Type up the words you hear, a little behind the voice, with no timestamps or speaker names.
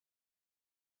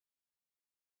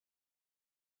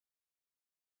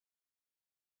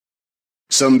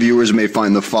Some viewers may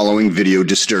find the following video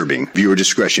disturbing. Viewer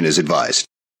discretion is advised.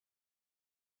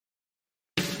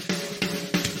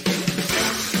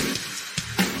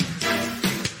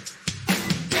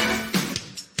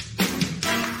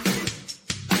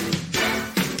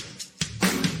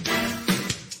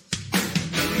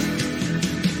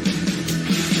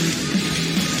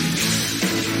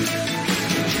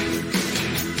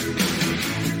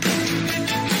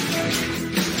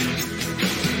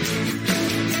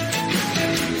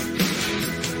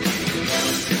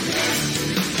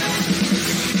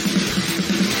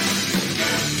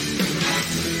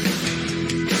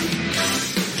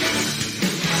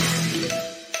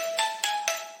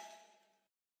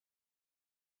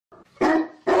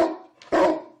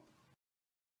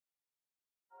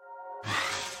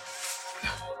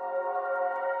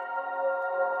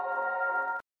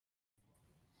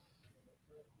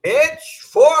 It's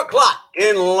 4 o'clock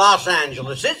in Los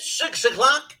Angeles. It's 6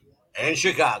 o'clock in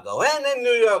Chicago. And in New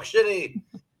York City,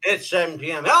 it's 7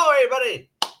 p.m. Hello,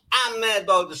 everybody. I'm Mad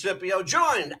Dog DeCipio,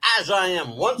 joined, as I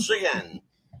am once again.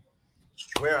 I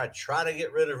swear I try to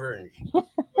get rid of her. And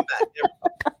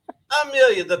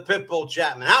Amelia, the Pitbull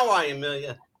Chapman. How are you,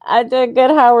 Amelia? I did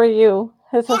good. How are you?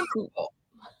 Wonderful.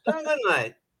 Good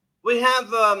night. We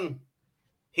have,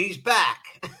 he's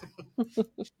back.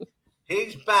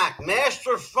 He's back.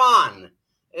 Master Fun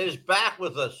is back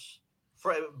with us.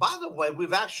 By the way,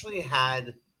 we've actually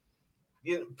had,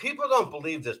 people don't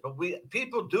believe this, but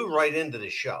people do write into the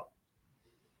show.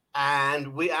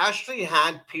 And we actually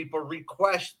had people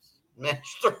request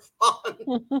Master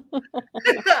Fun.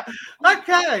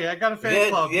 Okay, I got a fan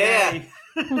club. Yeah.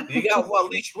 You got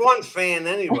at least one fan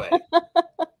anyway.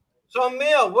 So,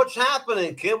 Emil, what's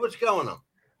happening, kid? What's going on?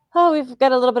 Oh, we've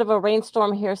got a little bit of a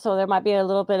rainstorm here, so there might be a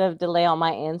little bit of delay on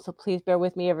my end. So please bear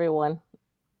with me, everyone.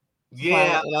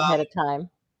 Yeah, ahead of time.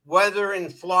 Weather in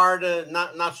Florida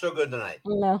not so good tonight.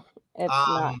 No, it's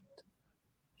not.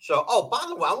 So, by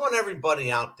the way, I want everybody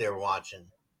out there watching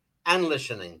and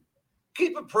listening,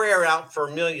 keep a prayer out for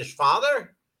Amelia's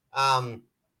father.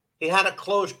 He had a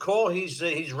close call.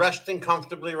 He's resting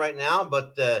comfortably right now,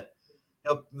 but the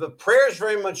prayer is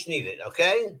very much needed.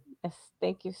 Okay. Yes,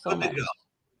 thank you so much. Good to go.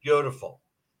 Beautiful.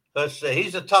 Let's see.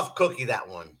 He's a tough cookie, that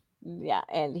one. Yeah,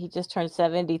 and he just turned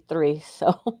 73,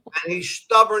 so. And he's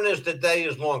stubborn as the day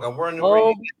is long. I'm wondering where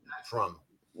you get that from.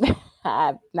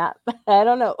 I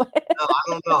don't know. No, I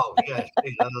don't know. Yes,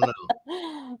 please, I don't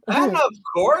know. And of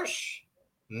course,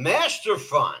 Master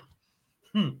Fun.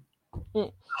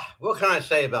 What can I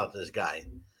say about this guy?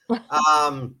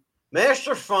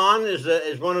 Master Fun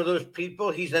is one of those people.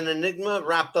 He's an enigma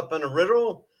wrapped up in a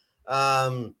riddle.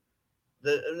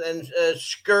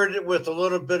 Skirted with a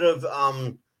little bit of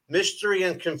mystery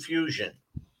and confusion.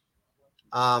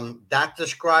 That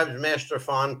describes Master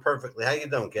Fun perfectly. How you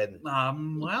doing, kid?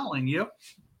 Well, and you?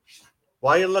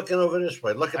 Why are you looking over this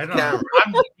way? Look at the camera.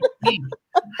 I'm looking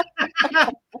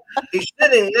He's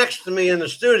sitting next to me in the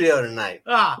studio tonight.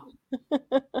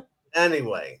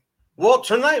 Anyway, well,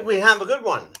 tonight we have a good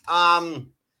one.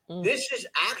 This is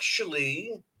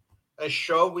actually a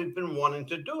show we've been wanting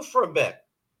to do for a bit.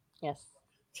 Yes.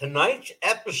 Tonight's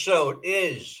episode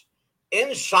is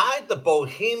Inside the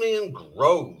Bohemian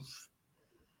Grove.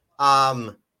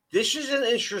 This is an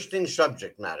interesting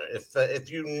subject matter. If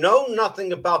you know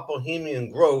nothing about Bohemian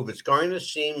Grove, it's going to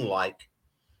seem like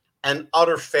an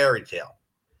utter fairy tale.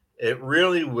 It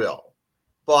really will.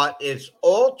 But it's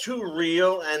all too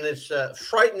real, and it's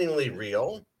frighteningly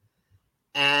real.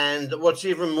 And what's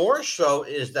even more so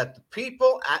is that the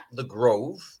people at the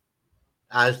Grove,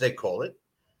 as they call it,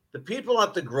 the people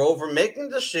at the Grove are making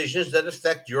decisions that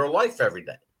affect your life every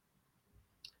day.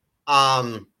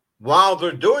 While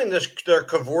they're doing this, they're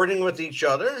cavorting with each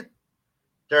other.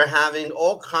 They're having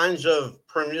all kinds of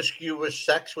promiscuous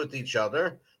sex with each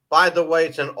other. By the way,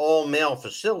 it's an all-male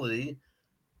facility.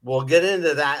 We'll get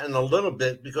into that in a little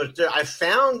bit because I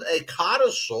found a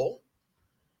codicil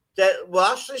that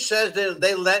actually says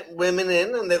they let women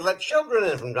in and they let children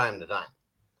in from time to time.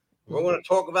 We're going to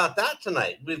talk about that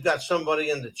tonight. We've got somebody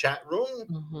in the chat room.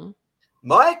 Mm-hmm.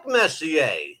 Mike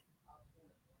Messier.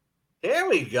 Here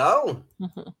we go.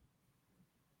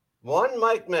 One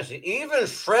Mike Messier. Even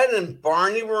Fred and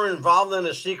Barney were involved in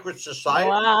a secret society.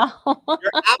 Wow.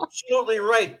 You're absolutely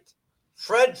right.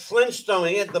 Fred Flintstone,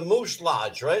 he had the Moose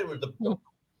Lodge, right? With the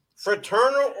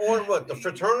fraternal, or what? The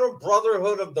Fraternal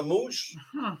Brotherhood of the Moose?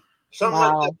 Something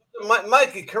like that.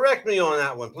 Mikey, correct me on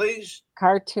that one, please.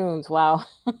 Cartoons, wow.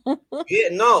 Yeah,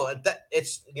 no,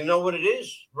 it's, you know what it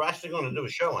is? We're actually going to do a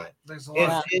show on it. It's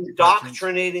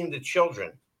indoctrinating the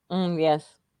children.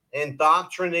 Yes.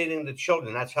 Indoctrinating the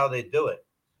children. That's how they do it.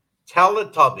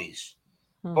 Teletubbies.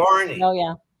 Barney, Oh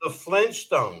yeah. the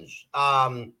Flintstones,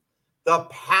 the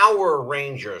Power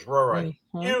Rangers were a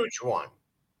Hmm. huge one.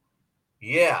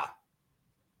 Yeah.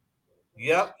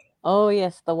 Yep. Oh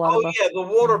yes, the water Oh buffalo. yeah, the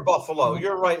water buffalo. Mhm.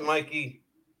 You're right, Mikey.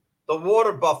 The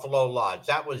water buffalo lodge.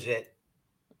 That was it.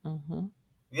 Hmm.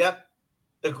 Yep.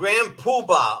 The Grand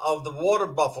Poobah of the water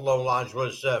buffalo lodge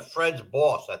was Fred's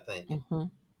boss, I think, Hmm.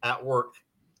 at work.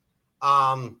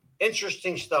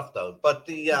 Interesting stuff though. But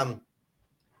the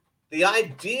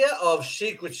idea of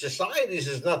secret societies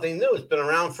is nothing new. It's been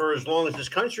around for as long as this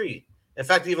country. In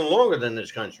fact, even longer than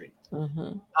this country.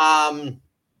 Hmm. Um,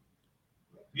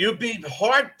 you'd be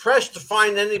hard pressed to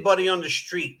find anybody on the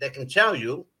street that can tell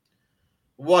you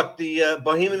what the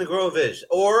Bohemian Grove is,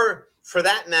 or for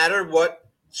that matter, what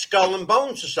Skull and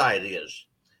Bone Society is,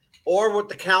 or what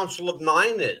the Council of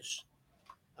Nine is,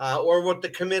 or what the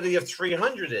Committee of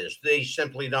 300 is. They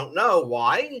simply don't know.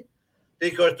 Why?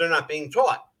 Because they're not being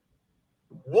taught.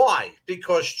 Why?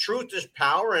 Because truth is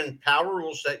power and power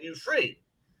will set you free.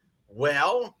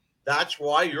 Well, that's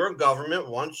why your government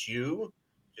wants you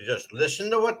to just listen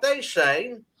to what they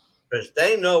say because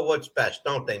they know what's best,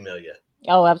 don't they, Amelia?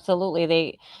 Oh,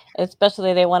 absolutely.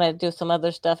 Especially they want to do some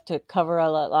other stuff to cover a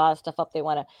lot of stuff up. They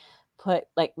want to put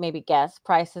like maybe gas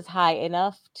prices high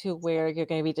enough to where you're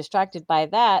going to be distracted by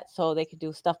that, so they could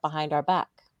do stuff behind our back.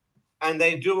 And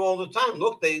they do all the time.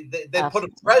 Look, they put a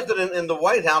Absolutely. president in the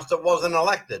White House that wasn't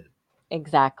elected.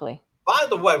 Exactly. By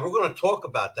the way, we're going to talk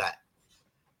about that.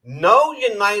 No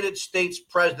United States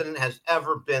president has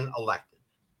ever been elected.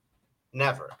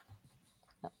 Never.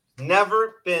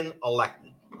 Never been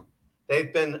elected.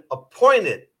 They've been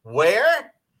appointed.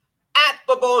 Where? At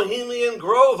the Bohemian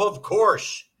Grove, of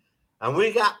course. And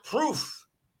we got proof.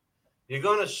 You're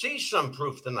going to see some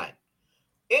proof tonight.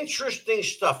 Interesting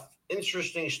stuff.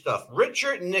 Interesting stuff.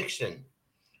 Richard Nixon,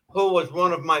 who was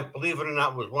believe it or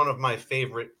not, was one of my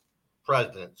favorite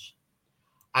presidents.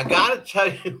 I got to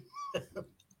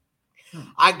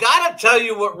tell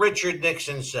you, what Richard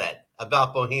Nixon said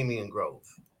about Bohemian Grove.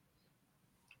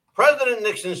 President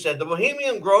Nixon said, the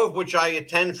Bohemian Grove, which I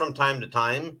attend from time to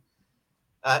time,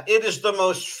 it is the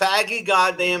most faggy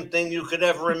goddamn thing you could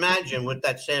ever imagine with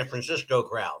that San Francisco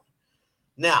crowd.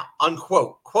 Now,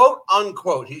 unquote, quote,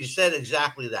 unquote, he said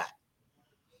exactly that.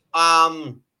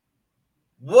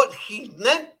 What he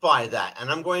meant by that,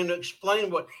 and I'm going to explain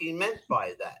what he meant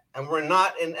by that, and we're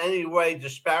not in any way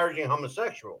disparaging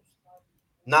homosexuals,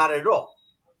 not at all.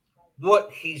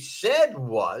 What he said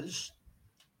was,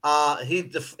 he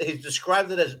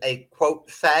described it as a, quote,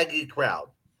 faggy crowd.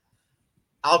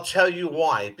 I'll tell you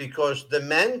why, because the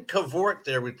men cavort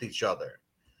there with each other.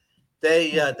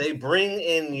 They bring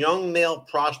in young male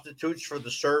prostitutes for the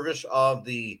service of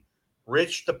the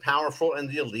rich, the powerful, and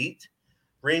the elite.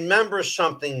 Remember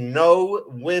something, no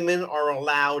women are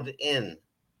allowed in.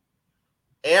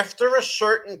 After a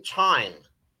certain time,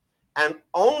 and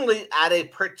only at a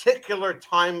particular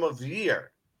time of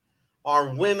year,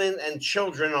 are women and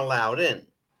children allowed in.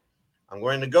 I'm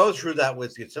going to go through that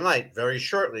with you tonight, very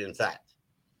shortly, in fact.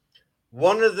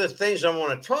 One of the things I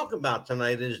want to talk about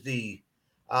tonight is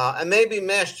and maybe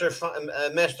Master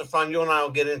Fun, you and I will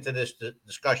get into this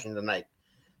discussion tonight.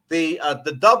 The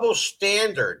double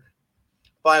standard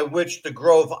by which the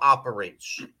Grove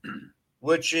operates,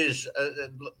 which is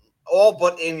all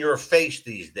but in your face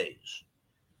these days.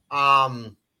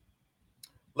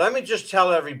 Let me just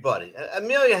tell everybody,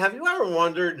 Amelia, have you ever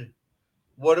wondered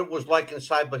what it was like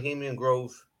inside Bohemian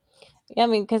Grove? Yeah, I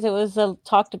mean, because it was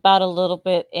talked about a little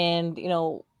bit, and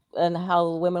and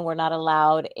how women were not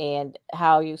allowed, and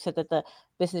how you said that the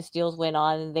business deals went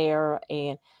on there,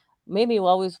 and made me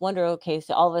always wonder. Okay,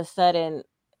 so all of a sudden,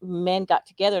 men got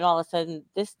together, and all of a sudden,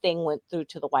 this thing went through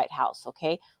to the White House.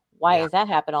 Okay, why Yeah, does that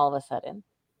happen all of a sudden?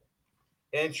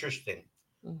 interesting.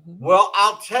 Hmm. Well,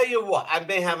 I'll tell you what, I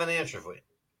may have an answer for you.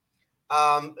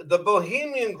 The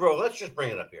Bohemian Grove, let's just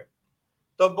bring it up here.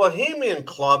 The Bohemian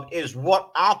Club is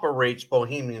what operates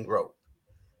Bohemian Grove.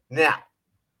 Now,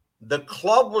 the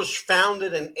club was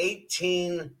founded in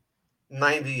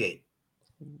 1898.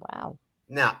 Wow.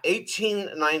 Now,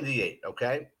 1898,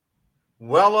 okay?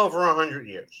 Well over 100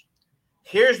 years.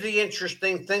 Here's the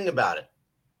interesting thing about it.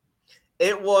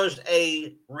 It was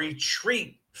a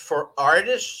retreat for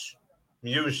artists,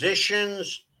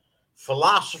 musicians,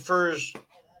 philosophers,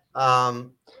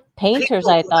 Painters, people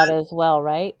I who thought had, as well,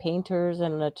 right? Painters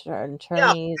and yeah, attorneys as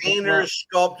well. painters,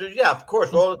 sculptors, yeah, of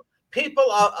course, all people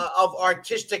of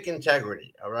artistic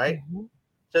integrity, all right? Hmm.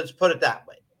 So let's put it that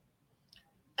way.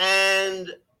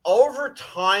 And over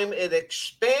time, it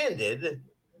expanded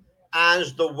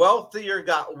as the wealthier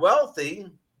got wealthy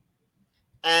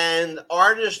And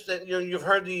artists that you've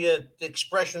heard the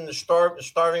expression the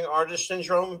starving artist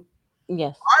syndrome.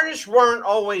 Yes. Artists weren't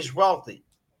always wealthy.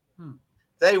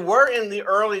 They were in the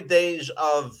early days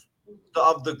of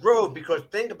the Grove, because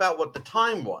think about what the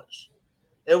time was.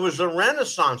 It was the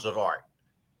Renaissance of art.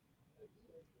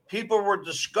 People were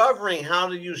discovering how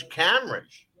to use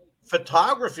cameras.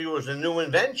 Photography was a new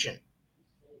invention.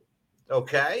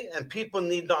 Okay? And people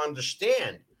need to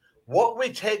understand what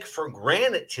we take for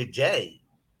granted today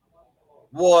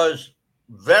was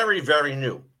very, very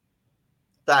new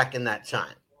back in that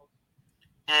time.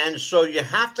 And so you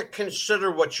have to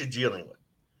consider what you're dealing with.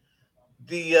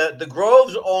 The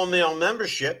Grove's all-male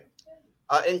membership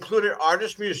included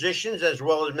artists, musicians, as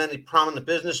well as many prominent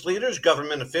business leaders,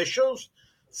 government officials,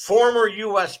 former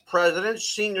U.S. presidents,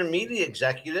 senior media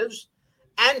executives,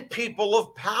 and people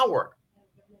of power.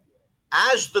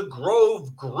 As the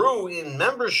Grove grew in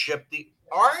membership, the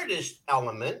artist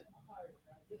element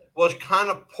was kind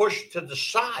of pushed to the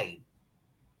side.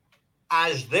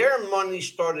 As their money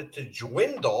started to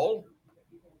dwindle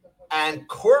and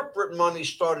corporate money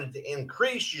started to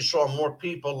increase, you saw more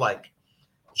people like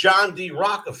John D.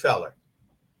 Rockefeller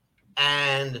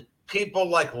and people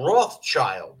like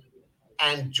Rothschild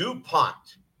and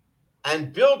DuPont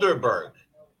and Bilderberg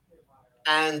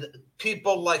and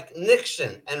people like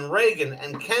Nixon and Reagan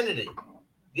and Kennedy.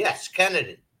 Yes,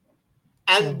 Kennedy.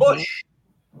 And Bush.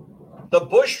 The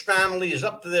Bush family is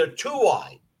up to their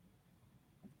two-eye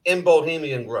in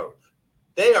Bohemian Grove.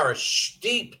 They are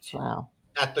steeped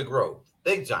at the Grove,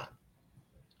 big time.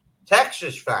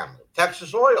 Texas family,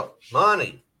 Texas Oil,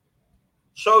 money.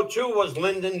 So too was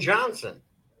Lyndon Johnson,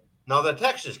 another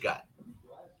Texas guy.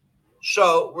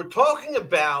 So we're talking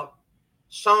about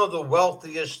some of the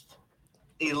wealthiest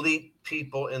elite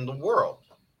people in the world.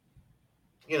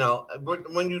 You know,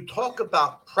 when you talk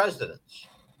about presidents,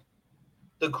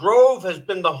 the Grove has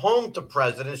been the home to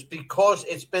presidents because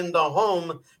it's been the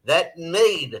home that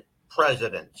made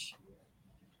presidents.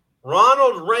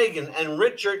 Ronald Reagan and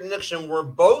Richard Nixon were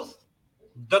both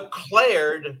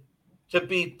declared to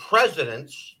be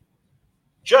presidents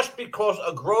just because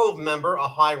a Grove member, a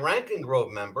high-ranking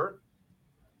Grove member,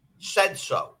 said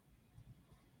so.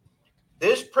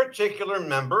 This particular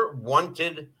member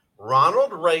wanted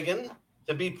Ronald Reagan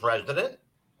to be president,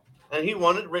 and he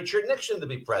wanted Richard Nixon to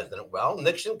be president. Well,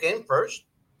 Nixon came first.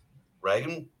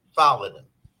 Reagan followed him.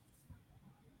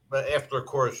 But after, of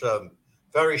course, a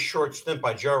very short stint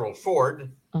by Gerald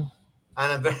Ford and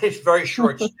a very, very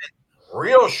short stint,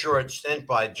 real short stint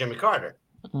by Jimmy Carter,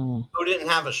 who didn't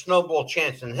have a snowball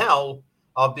chance in hell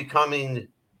of becoming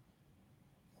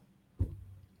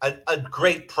a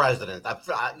great president.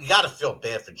 You got to feel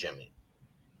bad for Jimmy.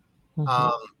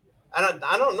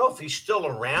 I don't know if he's still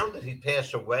around. Did he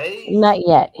pass away? Not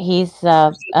yet. He's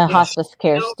a hospice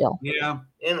care still. Yeah.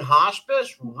 In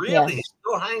hospice? Really? Yes. He's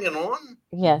still hanging on?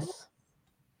 Yes.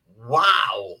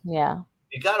 Wow. Yeah.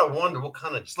 You got to wonder what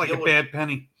kind of It's like a bad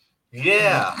penny.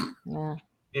 Yeah. Yeah.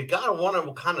 You got to wonder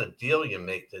what kind of deal you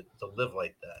make to live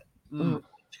like that.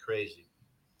 It's crazy.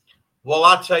 Well,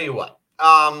 I'll tell you what.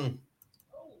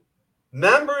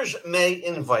 Members may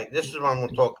invite, this is what I'm going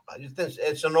to talk about.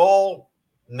 It's an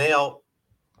all-male,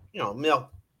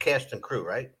 male cast and crew,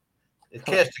 right? The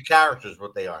cast of characters,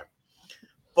 what they are.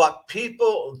 But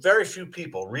very few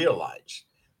people realize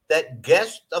that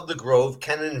guests of the Grove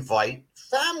can invite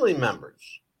family members.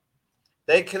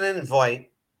 They can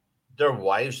invite their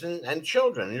wives and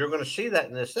children. You're going to see that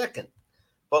in a second.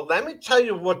 But let me tell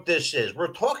you what this is.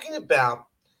 We're talking about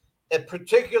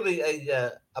particularly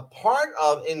a part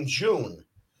of, in June,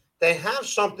 they have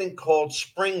something called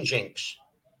Spring Jinx.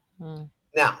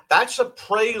 Now, that's a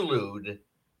prelude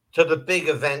to the big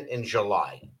event in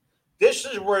July. This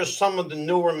is where some of the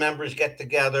newer members get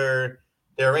together.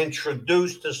 They're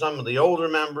introduced to some of the older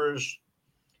members.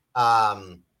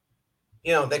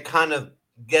 They kind of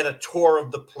get a tour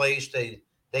of the place. They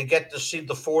get to see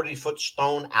the 40-foot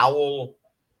stone owl.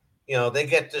 They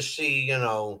get to see,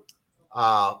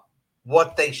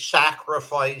 what they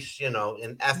sacrifice,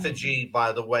 in effigy.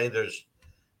 By the way, there's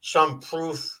some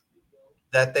proof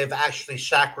that they've actually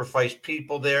sacrificed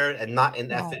people there and not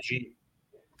in effigy.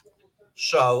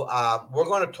 So we're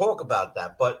going to talk about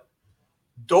that. But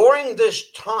during this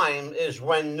time is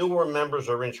when newer members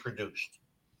are introduced.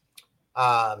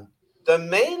 The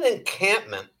main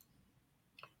encampment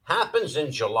happens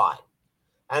in July.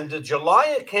 And the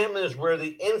July encampment is where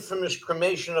the infamous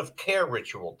cremation of care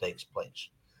ritual takes place.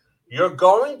 You're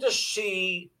going to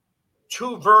see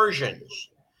two versions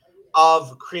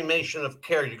of cremation of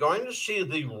care. You're going to see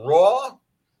the raw,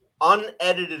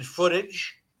 unedited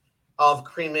footage of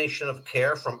cremation of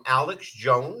care from Alex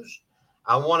Jones,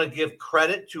 I want to give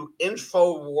credit to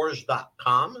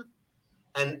Infowars.com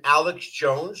and Alex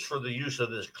Jones for the use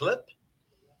of this clip.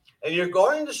 And you're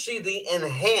going to see the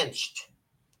enhanced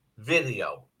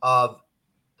video of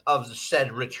the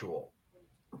said ritual,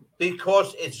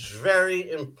 because it's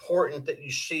very important that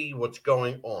you see what's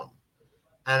going on.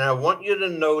 And I want you to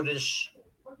notice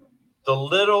the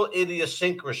little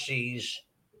idiosyncrasies.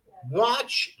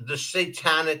 Watch the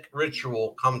satanic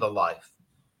ritual come to life.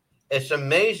 It's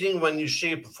amazing when you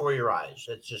see it before your eyes.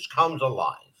 It just comes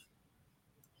alive.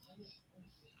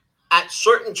 At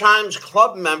certain times,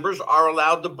 club members are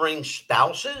allowed to bring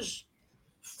spouses,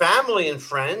 family, and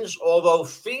friends, although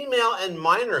female and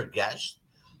minor guests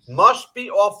must be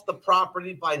off the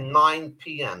property by 9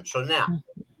 p.m. So now,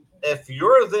 if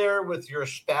you're there with your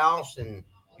spouse and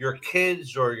your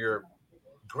kids or your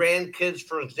grandkids,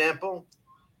 for example,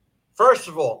 first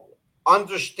of all,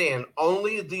 understand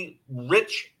only the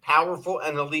rich, powerful,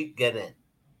 and elite get in.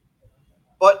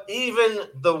 But even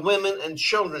the women and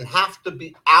children have to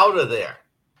be out of there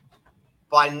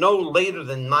by no later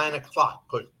than 9 o'clock,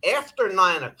 because after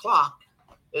 9 o'clock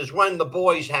is when the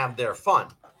boys have their fun.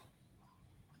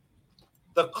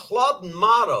 The club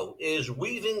motto is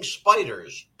 "Weaving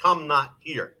spiders, come not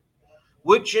here,"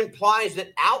 which implies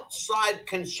that outside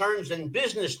concerns and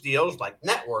business deals like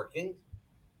networking,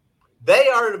 they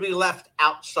are to be left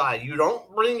outside. You don't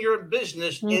bring your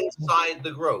business inside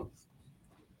the grove.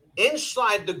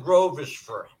 Inside the grove is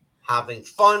for having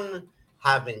fun,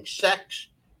 having sex,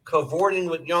 cavorting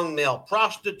with young male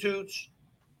prostitutes,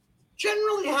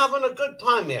 generally having a good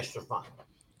time, Master Fun.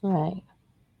 Right.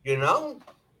 You know?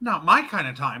 Not my kind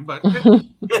of time, but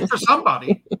for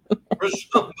somebody. For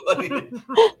somebody.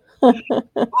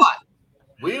 But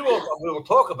we will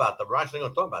talk about that. We're actually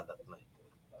going to talk about that tonight.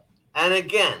 And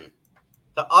again,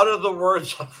 to utter the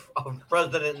words of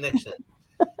President Nixon,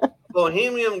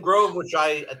 Bohemian Grove, which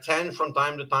I attend from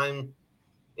time to time,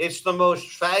 it's the most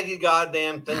faggy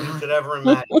goddamn thing you could ever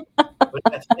imagine. But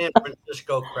that San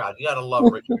Francisco crowd, you got to love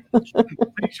Richard Nixon.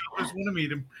 I just want to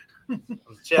meet him. I'm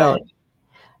telling you.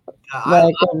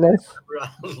 My goodness. I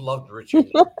loved Richard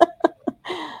Nixon.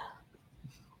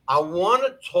 I want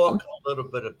to talk a little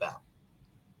bit about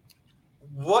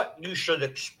what you should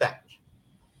expect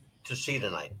to see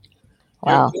tonight.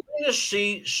 Wow. You're going to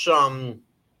see some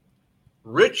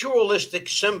ritualistic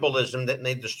symbolism that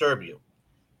may disturb you.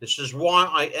 This is why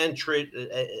I entered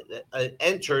a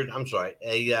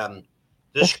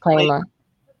disclaimer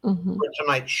for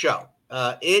tonight's show.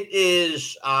 It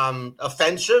is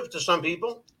offensive to some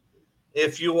people.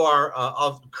 If you are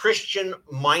a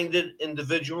Christian-minded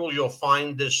individual, you'll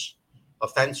find this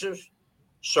offensive,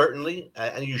 certainly,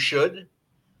 and you should.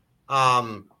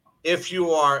 If you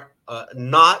are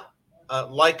not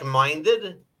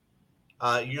like-minded,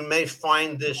 you may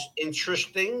find this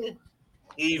interesting,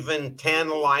 even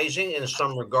tantalizing in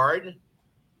some regard.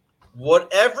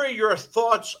 Whatever your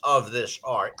thoughts of this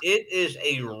are, it is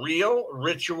a real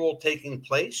ritual taking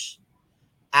place.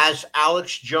 As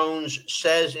Alex Jones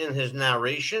says in his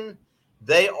narration,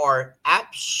 they are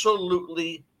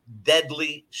absolutely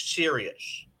deadly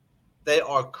serious. They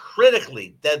are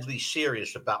critically deadly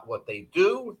serious about what they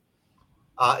do.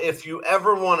 If you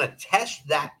ever want to test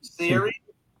that theory,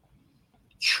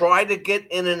 try to get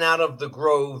in and out of the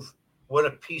grove with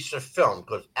a piece of film,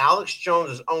 because Alex Jones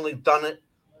has only done it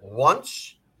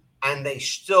once, and they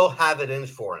still have it in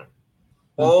for him.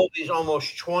 All these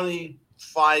almost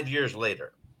 25 years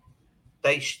later,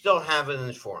 they still have it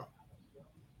in for him.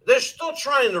 They're still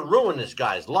trying to ruin this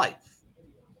guy's life,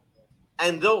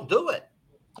 and they'll do it.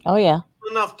 Oh, yeah.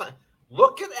 Enough time.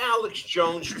 Look at Alex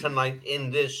Jones tonight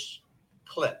in this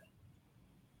clip,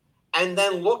 and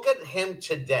then look at him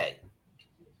today.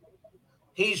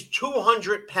 He's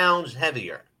 200 pounds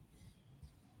heavier.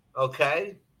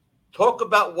 Okay? Talk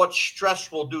about what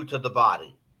stress will do to the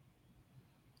body.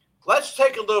 Let's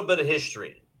take a little bit of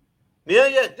history.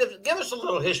 Amelia, give us a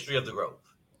little history of the Grove.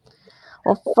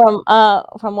 Well,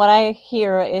 from what I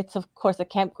hear, it's, of course, a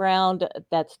campground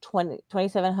that's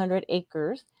 2,700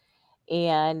 acres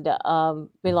and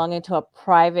belonging to a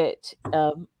private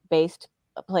based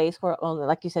place where,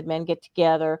 like you said, men get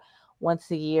together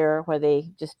once a year, where they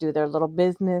just do their little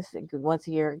business once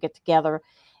a year, get together.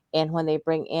 And when they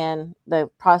bring in the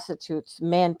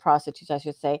men prostitutes, I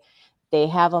should say, they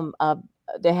have them,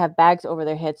 they have bags over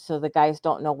their heads so the guys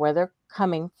don't know where they're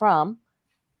coming from,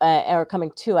 or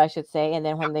coming to, I should say. And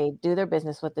then when they do their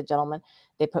business with the gentleman,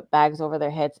 they put bags over their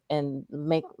heads and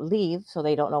leave so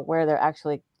they don't know where they're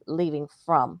actually leaving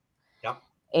from. Yep.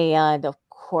 And of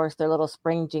course, their little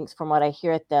spring jinks, from what I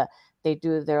hear, they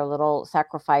do their little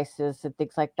sacrifices and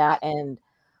things like that. And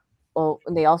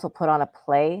they also put on a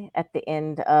play at the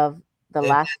end of the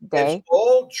last It's day.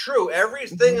 all true.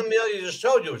 Everything Mhm. Amelia just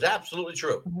told you is absolutely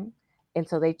true. Mhm. And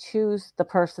so they choose the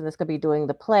person that's going to be doing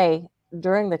the play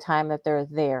during the time that they're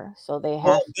there. So they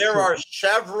Well, have there to. are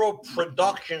several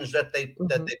productions that they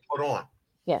Mhm. put on.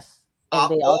 Yes,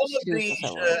 and they all All of choose a these,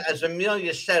 certain as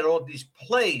Amelia said, all these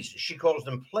plays, she calls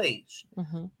them plays.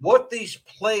 way. What these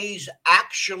plays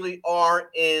actually are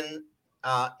in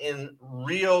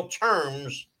real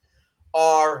terms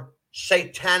are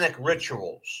satanic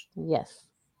rituals, Yes.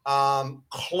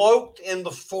 cloaked in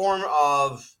the form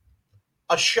of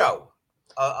a show,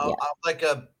 Yeah. like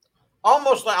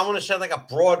almost like I want to say like a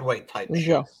Broadway type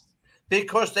show, Yes.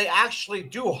 because they actually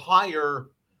do hire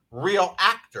real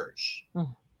actors.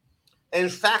 Mm. In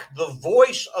fact, the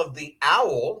voice of the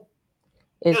owl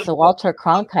It's is the Walter Walter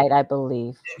Cronkite. Cronkite, I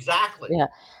believe. Exactly. Yeah,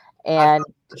 That's and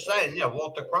what I'm saying. Yeah,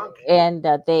 Walter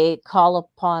Cronkite. they call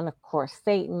upon, of course,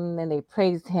 Satan, and they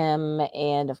praise him,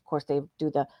 and of course they do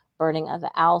the burning of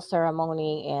the owl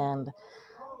ceremony, and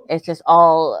it's just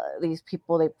all these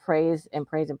people they praise and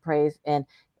praise and praise, and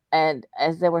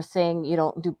as they were saying, you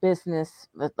don't do business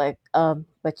with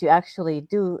but you actually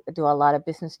do a lot of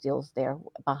business deals there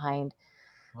behind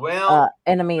Well,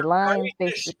 enemy lines,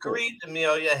 very basically. discreet,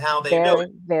 Amelia, how they do Very,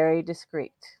 it. very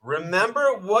discreet.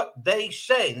 Remember what they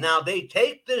say. Now, they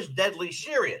take this deadly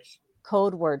serious.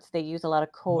 Code words. They use a lot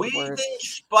of code Weaving words.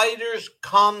 spiders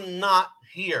come not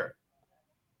here.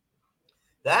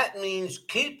 That means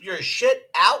keep your shit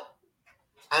out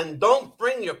and don't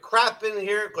bring your crap in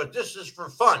here because this is for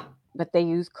fun. But they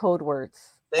use code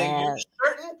words. They And use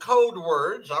certain code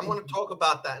words. I'm going to talk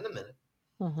about that in a minute.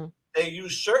 hmm They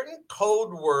use certain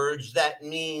code words that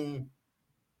mean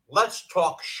let's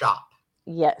talk shop.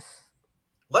 yes.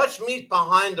 Let's meet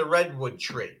behind the redwood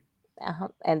tree.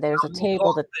 And there's a We'll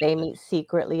table talk that they business. meet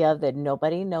secretly of that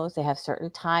nobody knows. They have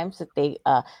certain times that they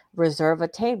reserve a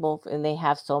table, and they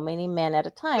have so many men at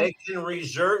a time. They can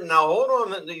reserve. Now, hold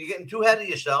on. You're getting too ahead of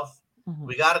yourself. Mhm.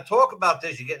 We got to talk about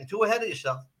this. You're getting too ahead of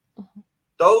yourself. Mhm.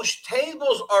 Those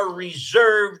tables are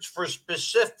reserved for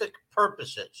specific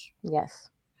purposes. Yes.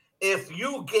 If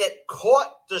you get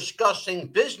caught discussing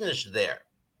business there,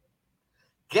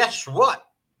 guess what?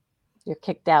 You're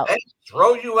kicked out. They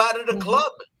throw you out of the Mhm.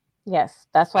 club. Yes.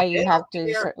 That's why And you they have don't to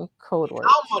use care certain code words.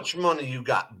 how much money you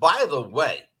got. By the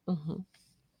way, Mhm.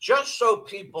 just so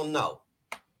people know,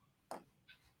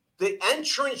 the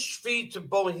entrance fee to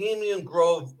Bohemian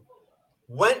Grove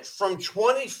went from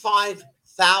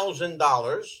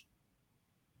 $25,000,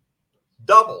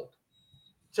 doubled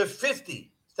to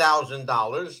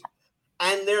 $50,000,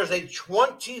 and there's a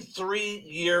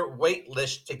 23-year wait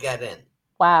list to get in.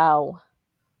 Wow.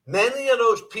 Many of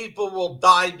those people will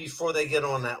die before they get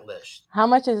on that list. How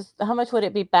much would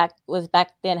it be back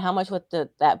then? How much would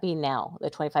that be now? The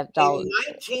 $25. In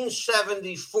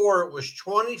 1974, it was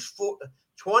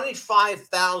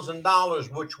 $25,000,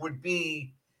 which would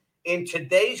be in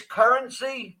today's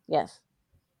currency. Yes.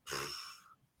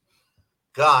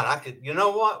 God, I could. You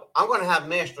know what? I'm going to have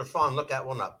Master Fun look that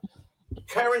one up.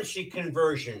 Currency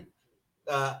conversion.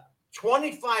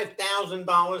 $25,000 in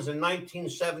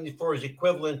 1974 is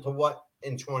equivalent to what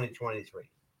in 2023?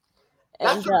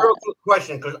 That's And a real good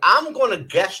question because I'm going to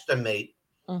guesstimate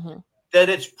mhm. that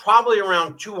it's probably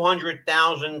around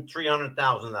 $200,000,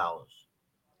 $300,000.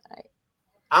 Right.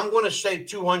 I'm going to say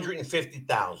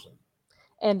 250,000.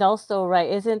 And also, right,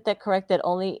 isn't that correct that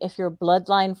only if you're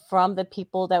bloodline from the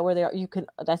people that were there,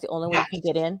 that's the only way you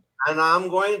can get in? And I'm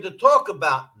going to talk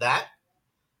about that.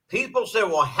 People say,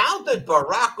 well, how did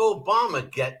Barack Obama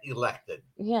get elected?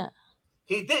 Yeah.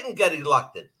 He didn't get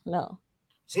elected. No.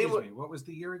 Excuse me, what was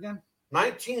the year again?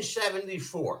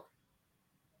 1974.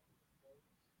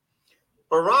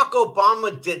 Barack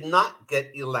Obama did not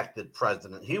get elected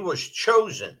president. He was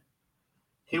chosen.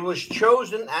 He was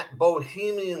chosen at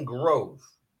Bohemian Grove.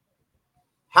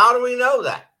 How do we know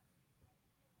that?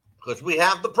 Because we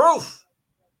have the proof.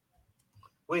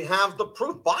 We have the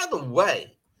proof. By the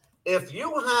way, if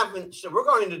you haven't, so we're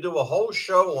going to do a whole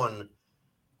show on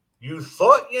You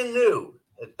Thought You Knew.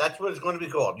 That's what it's going to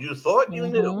be called. You thought you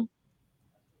knew.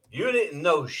 You didn't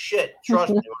know shit.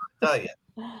 Trust me when I tell you.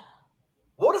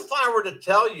 What if I were to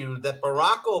tell you that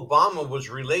Barack Obama was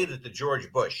related to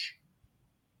George Bush?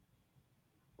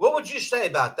 What would you say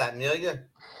about that, Amelia?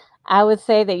 I would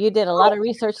say that you did a lot of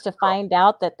research to find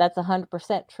out that that's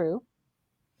 100% true.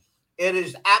 It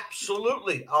is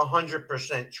absolutely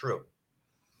 100% true.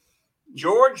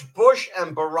 George Bush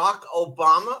and Barack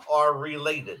Obama are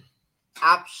related.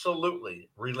 Absolutely.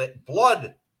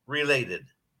 Blood related,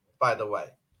 by the way.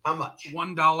 How much? $1,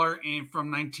 and from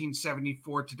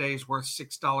 1974, today is worth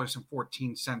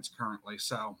 $6.14 currently.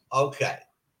 So okay,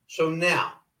 so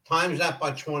now times that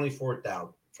by 24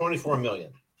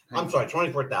 million. I'm sorry,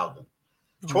 24,000.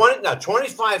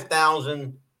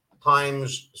 25,000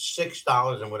 times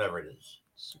 $6 and whatever it is.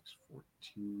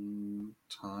 614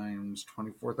 times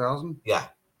 24,000. Yeah.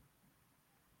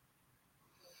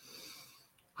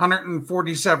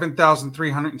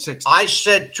 147,360. I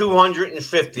said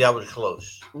 250. I was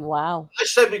close. Wow. I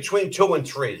said between 2 and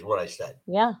 3 is what I said.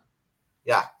 Yeah.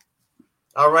 Yeah.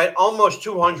 All right. Almost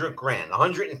 200 grand.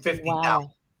 150,000.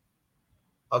 Wow.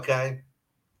 Okay.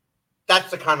 That's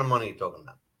the kind of money you're talking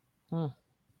about.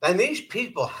 And these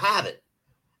people have it.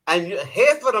 And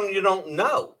half of them you don't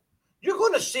know. You're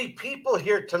going to see people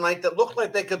here tonight that look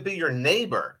like they could be your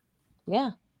neighbor.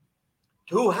 Yeah.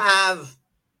 Who have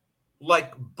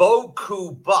like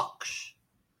boku bucks,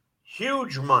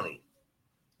 huge money,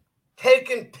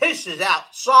 taking pisses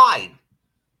outside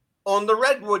on the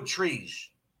redwood trees.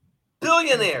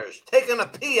 Billionaires taking a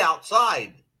pee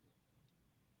outside.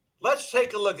 Let's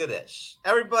take a look at this.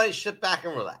 Everybody sit back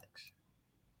and relax.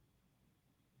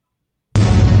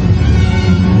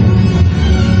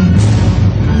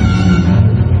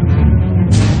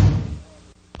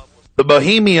 The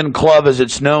Bohemian Club, as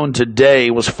it's known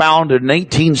today, was founded in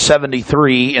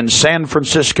 1873 in San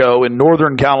Francisco in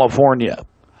Northern California.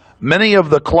 Many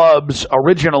of the club's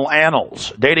original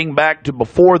annals, dating back to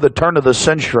before the turn of the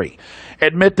century,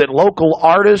 admit that local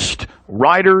artists,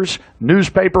 writers,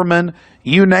 newspapermen,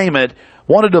 you name it,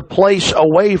 wanted a place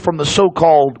away from the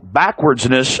so-called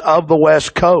backwardsness of the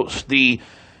West Coast, the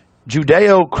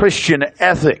Judeo-Christian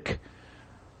ethic.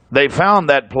 They found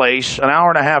that place an hour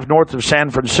and a half north of San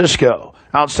Francisco,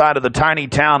 outside of the tiny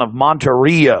town of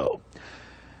Monterey.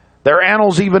 Their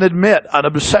annals even admit an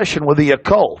obsession with the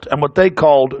occult and what they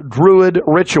called druid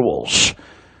rituals.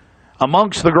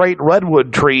 Amongst the great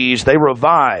redwood trees, they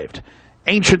revived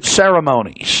ancient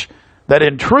ceremonies that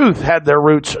in truth had their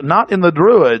roots not in the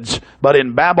druids, but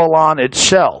in Babylon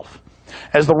itself.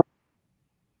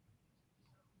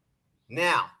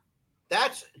 Now,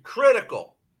 that's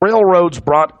critical. Railroads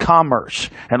brought commerce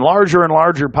and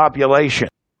larger population.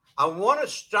 I want to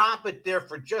stop it there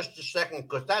for just a second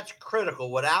because that's critical,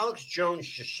 what Alex Jones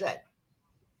just said.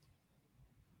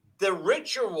 The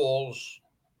rituals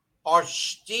are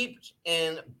steeped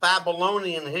in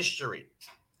Babylonian history.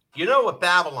 You know what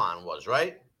Babylon was,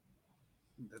 right?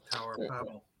 The Tower of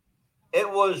Babel.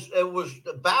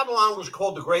 Babylon was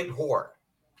called the Great Whore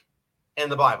in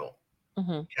the Bible.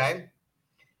 Okay?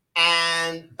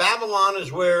 And Babylon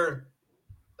is where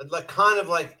kind of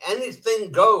like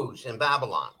anything goes in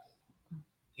Babylon,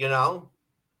 you know,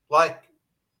 like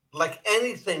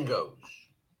anything goes.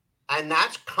 And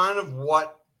that's kind of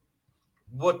what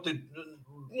the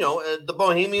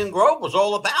Bohemian Grove was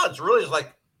all about. It's really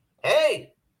like,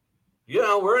 hey,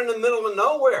 we're in the middle of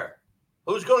nowhere.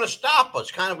 Who's going to stop us?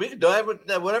 Kind of, we can do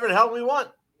whatever the hell we want.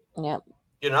 Yep.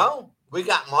 We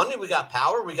got money, we got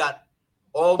power, we got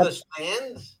all this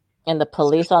land. And the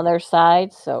police on their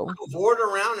side, so board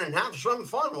around and have some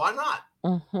fun. Why not?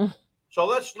 So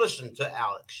let's listen to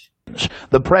Alex.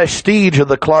 The prestige of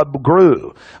the club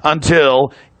grew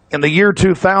until, in the year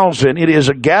 2000, it is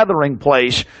a gathering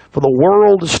place for the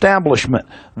world establishment.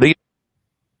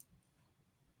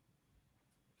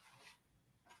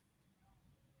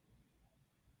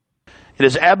 It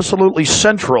is absolutely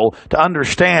central to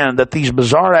understand that these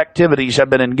bizarre activities have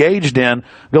been engaged in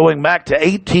going back to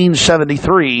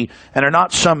 1873 and are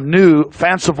not some new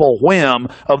fanciful whim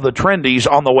of the trendies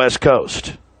on the West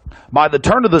Coast. By the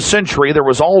turn of the century, there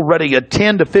was already a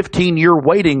 10 to 15-year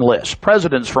waiting list.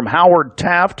 Presidents from Howard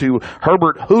Taft to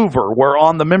Herbert Hoover were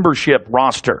on the membership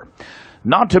roster.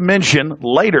 Not to mention,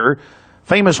 later,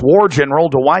 famous war general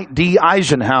Dwight D.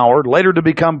 Eisenhower, later to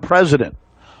become president.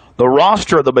 The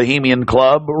roster of the Bohemian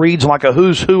Club reads like a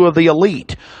who's who of the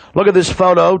elite. Look at this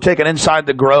photo taken inside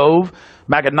the Grove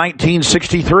back in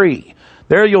 1963.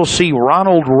 There you'll see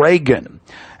Ronald Reagan.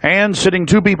 And sitting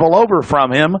two people over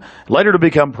from him, later to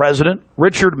become president,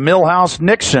 Richard Milhous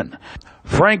Nixon.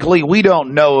 Frankly, we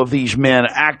don't know if these men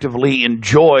actively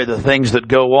enjoy the things that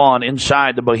go on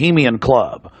inside the Bohemian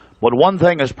Club. But one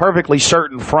thing is perfectly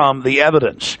certain from the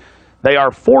evidence. They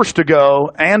are forced to go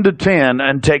and attend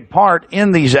and take part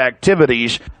in these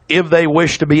activities if they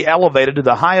wish to be elevated to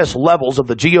the highest levels of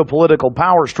the geopolitical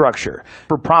power structure.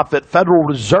 For-profit Federal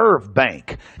Reserve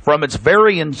Bank, from its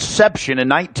very inception in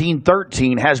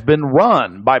 1913, has been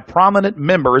run by prominent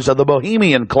members of the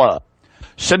Bohemian Club.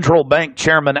 Central Bank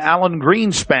Chairman Alan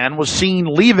Greenspan was seen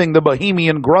leaving the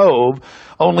Bohemian Grove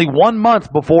only 1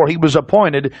 month before he was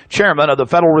appointed chairman of the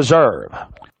Federal Reserve.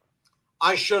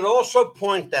 I should also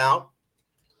point out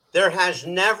there has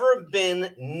never in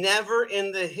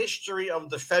the history of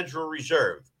the Federal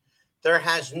Reserve, there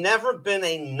has never been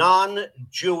a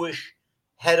non-Jewish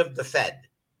head of the Fed.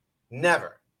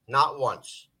 Never. Not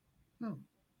once.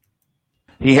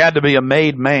 He had to be a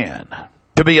made man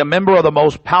to be a member of the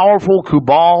most powerful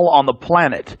cabal on the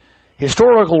planet.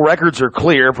 Historical records are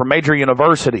clear from major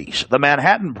universities. The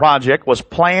Manhattan Project was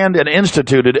planned and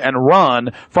instituted and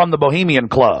run from the Bohemian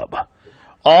Club.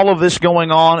 All of this going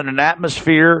on in an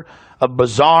atmosphere of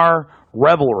bizarre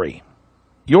revelry.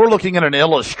 You're looking at an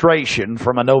illustration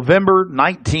from a November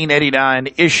 1989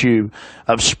 issue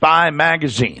of Spy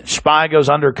magazine. Spy goes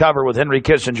undercover with Henry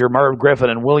Kissinger, Merv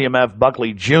Griffin, and William F.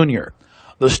 Buckley Jr.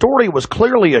 The story was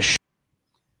clearly a...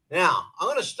 Now, I'm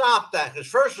going to stop that because,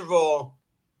 first of all,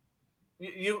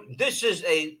 this is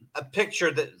a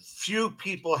picture that few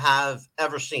people have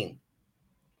ever seen.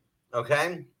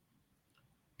 Okay?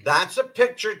 That's a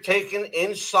picture taken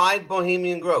inside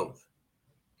Bohemian Grove.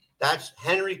 That's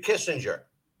Henry Kissinger.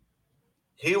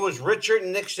 He was Richard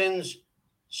Nixon's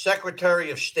Secretary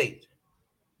of State.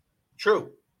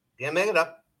 True. Can't make it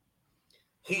up.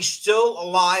 He's still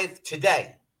alive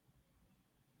today.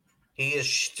 He is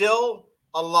still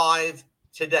alive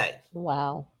today.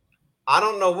 Wow. I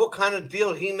don't know what kind of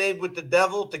deal he made with the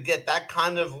devil to get that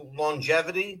kind of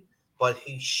longevity, but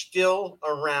he's still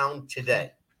around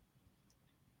today.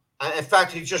 In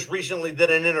fact, he just recently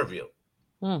did an interview.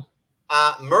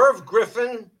 Merv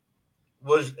Griffin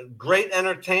was a great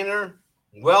entertainer,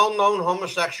 well-known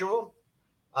homosexual.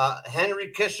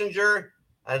 Henry Kissinger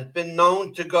has been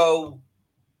known to go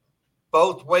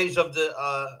both ways of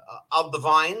the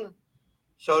vine,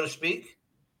 so to speak.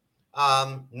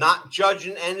 Not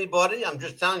judging anybody. I'm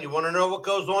just telling you, want to know what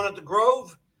goes on at the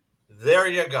Grove? There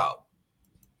you go.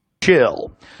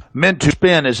 Chill. Meant to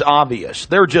spin is obvious.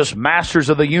 They're just masters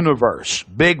of the universe.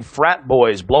 Big frat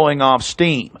boys blowing off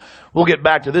steam. We'll get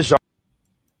back to this.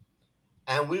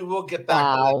 And we will get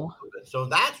back to that. So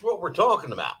that's what we're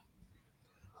talking about.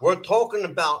 We're talking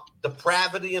about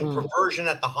depravity and perversion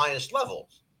at the highest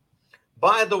levels.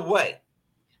 By the way,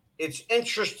 it's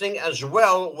interesting as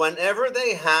well, whenever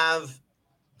they have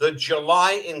the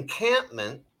July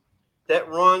encampment that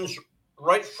runs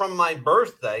right from my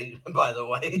birthday, by the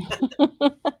way,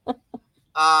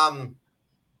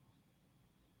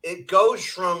 it goes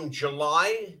from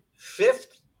July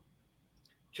 5th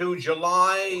to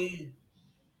July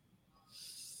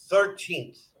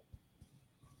 13th.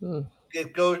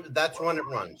 It goes, that's when it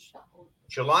runs.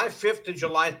 July 5th to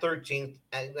July 13th,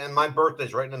 and my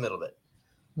birthday's right in the middle of it.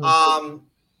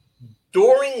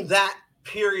 During that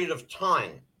period of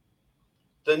time,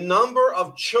 the number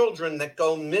of children that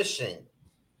go missing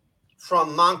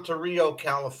from Monterey,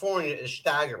 California is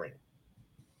staggering.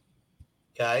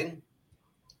 Okay?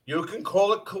 You can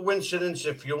call it coincidence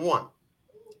if you want.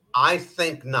 I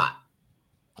think not.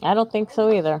 I don't think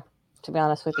so either, to be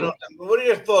honest with you. What are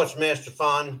your thoughts, Master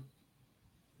Fon?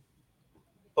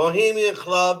 Bohemian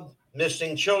Club,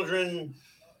 missing children.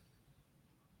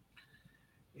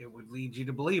 It would lead you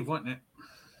to believe, wouldn't it?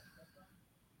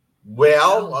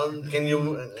 Well, can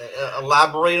you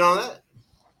elaborate on that?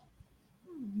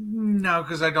 No,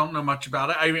 because I don't know much about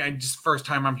it. I mean, just first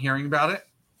time I'm hearing about it,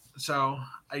 so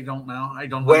I don't know. I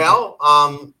don't know. Well,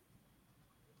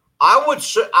 I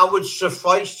would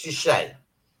suffice to say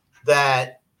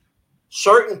that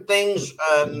certain things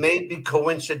may be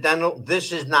coincidental.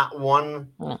 This is not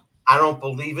one. I don't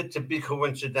believe it to be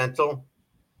coincidental.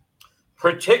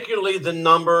 Particularly the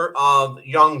number of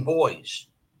young boys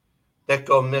that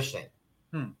go missing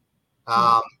in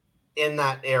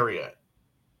that area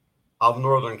of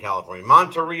Northern California,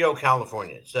 Monterey,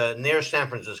 California. It's near San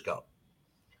Francisco.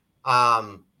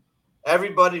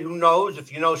 Everybody who knows,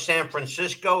 if you know San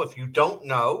Francisco, if you don't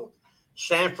know,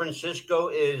 San Francisco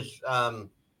is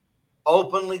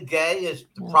openly gay. It's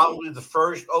probably the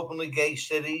first openly gay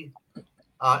city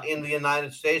in the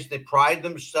United States. They pride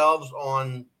themselves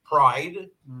on pride,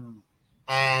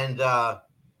 and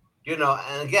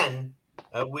and again,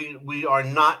 we are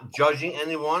not judging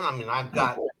anyone. I mean, I've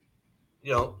got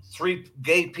 3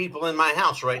 gay people in my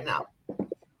house right now,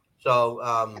 so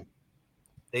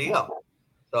there you go.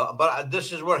 So, but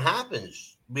this is what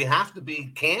happens. We have to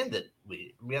be candid.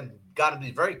 We have got to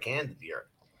be very candid here.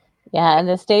 Yeah, and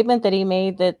the statement that he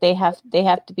made that they have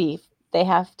to be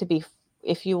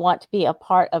if you want to be a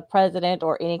part of president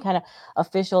or any kind of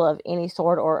official of any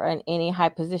sort or in any high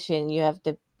position, you have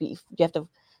to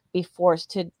be forced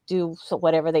to do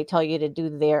whatever they tell you to do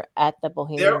there at the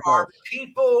Bohemian Grove. There are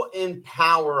people in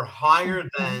power higher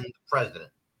than the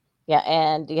president. Yeah,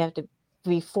 and you have to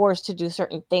be forced to do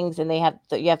certain things, and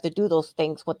you have to do those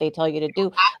things what they tell you to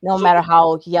do, no matter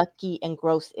how yucky and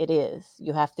gross it is.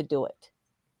 You have to do it.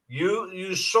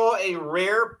 You saw a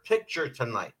rare picture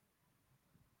tonight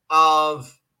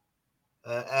of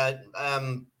oh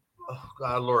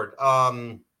God Lord,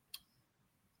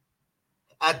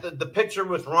 at the picture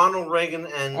with Ronald Reagan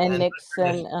and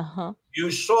Nixon.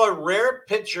 You saw a rare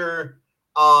picture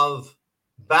of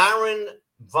Baron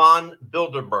von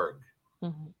Bilderberg.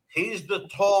 Mm-hmm. He's the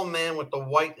tall man with the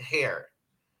white hair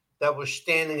that was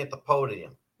standing at the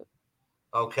podium.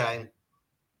 Okay.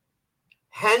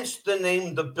 Hence the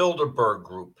name the Bilderberg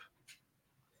Group.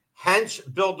 Hence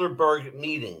Bilderberg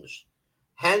meetings.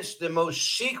 Hence the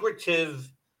most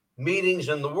secretive meetings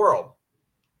in the world.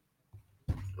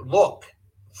 Look,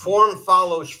 form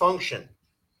follows function.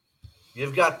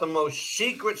 You've got the most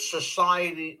secret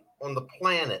society on the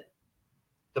planet,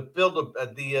 the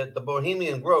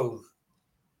Bohemian Grove,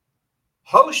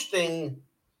 hosting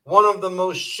one of the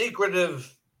most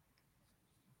secretive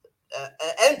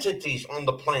entities on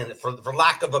the planet, for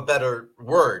lack of a better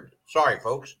word. Sorry,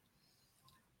 folks.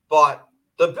 But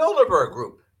the Bilderberg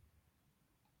Group.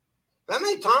 How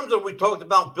many times have we talked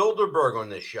about Bilderberg on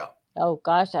this show? Oh,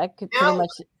 gosh, I could pretty much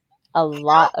a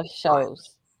lot of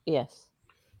shows. Yes.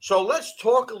 So let's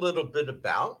talk a little bit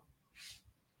about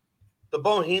the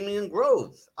Bohemian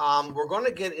Grove. We're going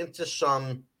to get into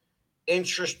some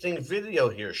interesting video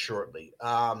here shortly.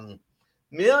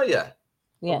 Amelia,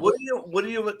 yes. What do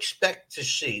you expect to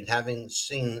see, having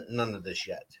seen none of this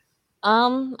yet?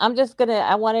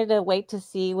 I wanted to wait to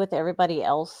see with everybody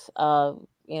else.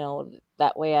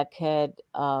 That way I could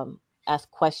ask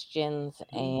questions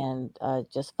and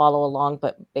just follow along.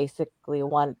 But basically,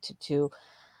 wanted to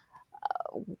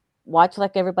watch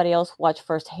like everybody else, watch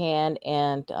firsthand,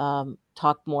 and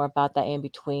talk more about that in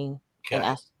between, and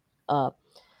ask,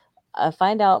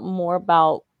 find out more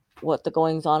about what the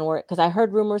goings on were, because I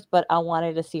heard rumors, but I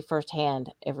wanted to see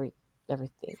firsthand everything.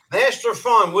 Master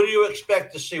Fawn, what do you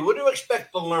expect to see? What do you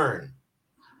expect to learn?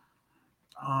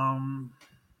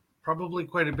 Probably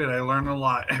quite a bit. I learn a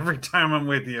lot every time I'm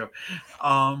with you.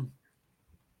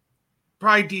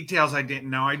 Probably details I didn't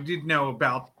know. I did know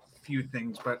about a few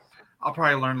things, but I'll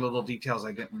probably learn little details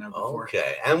I didn't know before.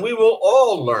 Okay, and we will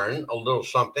all learn a little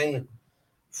something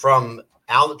from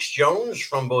Alex Jones,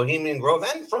 from Bohemian Grove,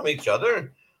 and from each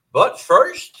other. But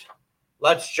first,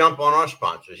 let's jump on our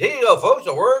sponsors. Here you go, folks,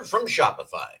 a word from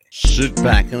Shopify. Sit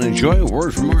back and enjoy a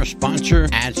word from our sponsor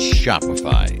at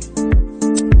Shopify.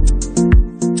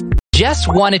 Jess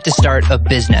wanted to start a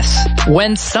business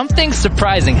when something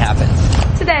surprising happened.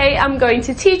 Today, I'm going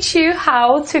to teach you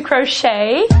how to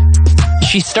crochet.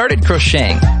 She started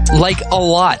crocheting, like a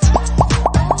lot.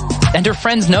 And her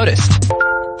friends noticed.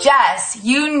 Jess,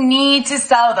 you need to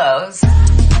sell those.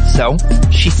 So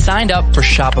she signed up for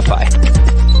Shopify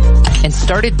and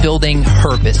started building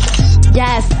her business.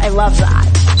 Yes, I love that.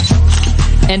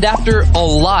 And after a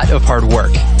lot of hard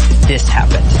work, this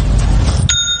happened.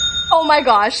 Oh my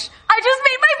gosh, I just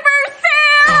made my first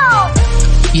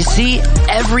sale! You see,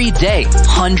 every day,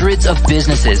 hundreds of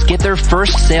businesses get their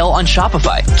first sale on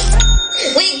Shopify.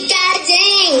 We got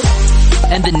ding!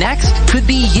 And the next could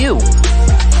be you.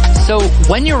 So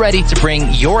when you're ready to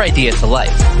bring your idea to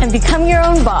life and become your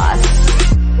own boss,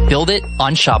 build it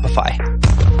on Shopify.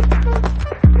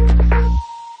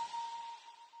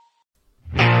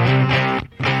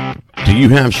 Do you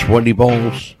have sweaty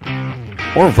balls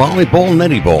or volleyball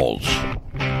netty balls?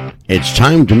 It's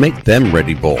time to make them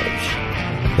ready balls.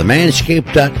 The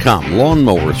Manscaped.com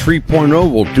Lawnmower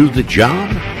 3.0 will do the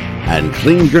job and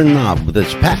clean your knob with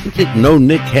its patented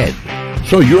no-nick head,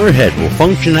 so your head will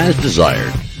function as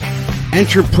desired.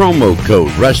 Enter promo code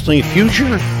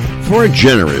WrestlingFuture for a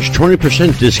generous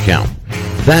 20% discount.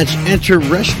 That's enter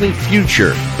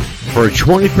WrestlingFuture for a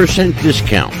 20%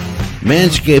 discount.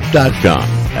 Manscaped.com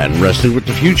and Wrestling with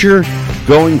the Future,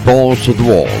 going balls to the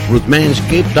walls with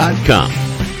Manscaped.com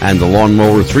and the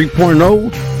Lawnmower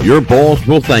 3.0, your balls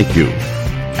will thank you.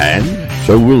 And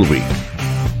so will we.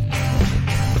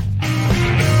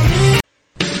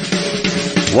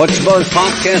 What's Buzz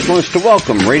Podcast wants to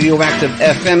welcome Radioactive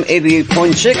FM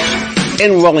 88.6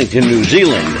 in Wellington, New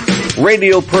Zealand,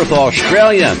 Radio Perth,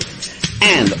 Australia,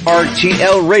 and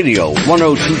RTL Radio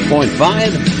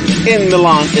 102.5 in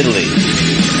Milan, Italy.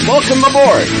 Welcome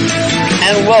aboard,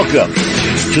 and welcome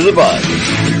to the Buzz.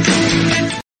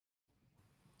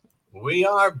 We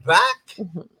are back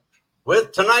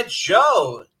with tonight's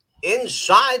show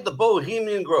inside the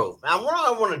Bohemian Grove. Now, what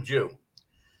I want to do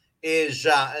is,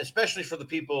 especially for the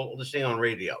people listening on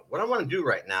radio, what I want to do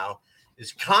right now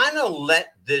is kind of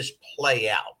let this play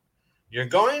out.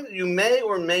 You may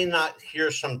or may not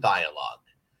hear some dialogue.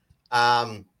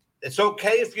 It's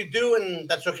okay if you do, and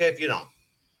that's okay if you don't.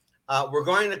 We're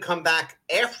going to come back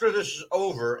after this is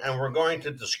over, and we're going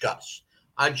to discuss.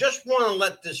 I just want to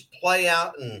let this play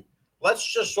out, and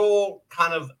let's just all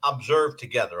kind of observe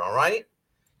together, all right?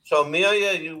 So,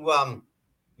 Amelia, you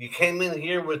came in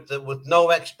here with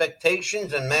no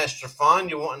expectations, and Master Fun,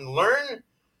 you want to learn.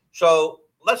 So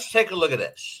let's take a look at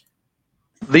this.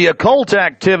 The occult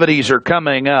activities are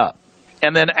coming up.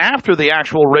 And then after the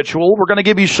actual ritual, we're going to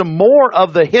give you some more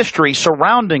of the history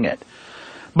surrounding it.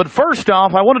 But first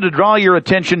off, I wanted to draw your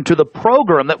attention to the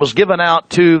program that was given out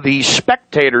to the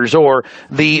spectators or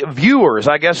the viewers.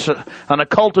 I guess an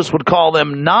occultist would call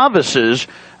them novices,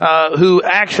 who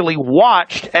actually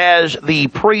watched as the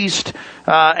priest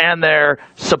and their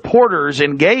supporters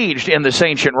engaged in this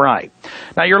ancient rite.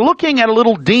 Now, you're looking at a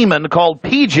little demon called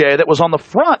PJ that was on the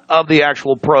front of the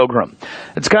actual program.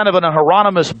 It's kind of an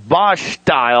Hieronymus Bosch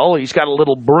style. He's got a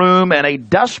little broom and a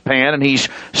dustpan, and he's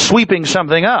sweeping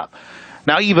something up.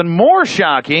 Now, even more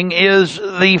shocking is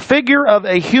the figure of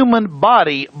a human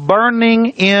body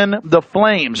burning in the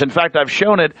flames. In fact, I've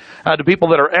shown it to people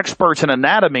that are experts in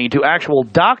anatomy, to actual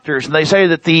doctors, and they say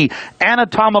that the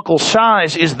anatomical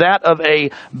size is that of a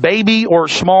baby or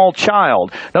small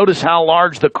child. Notice how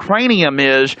large the cranium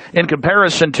is in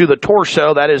comparison to the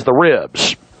torso, that is the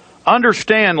ribs.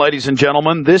 Understand, ladies and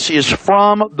gentlemen, this is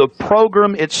from the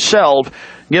program itself,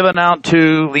 given out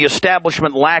to the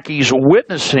establishment lackeys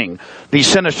witnessing these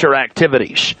sinister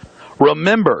activities.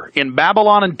 Remember, in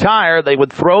Babylon and Tyre, they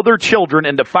would throw their children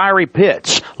into fiery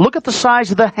pits. Look at the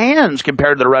size of the hands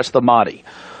compared to the rest of the body.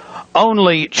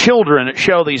 Only children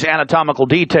show these anatomical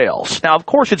details. Now, of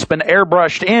course, it's been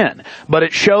airbrushed in, but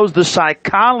it shows the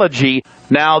psychology.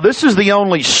 Now, this is the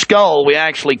only skull we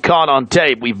actually caught on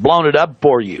tape. We've blown it up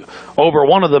for you over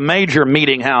one of the major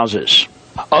meeting houses.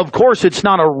 Of course, it's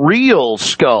not a real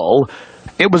skull.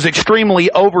 It was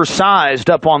extremely oversized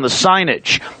up on the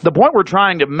signage. The point we're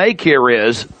trying to make here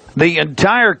is the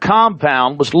entire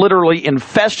compound was literally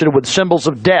infested with symbols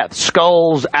of death,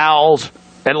 skulls, owls.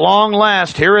 At long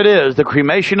last, here it is, the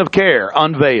cremation of care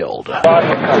unveiled.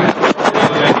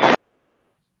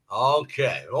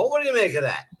 Okay. Well, what do you make of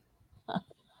that?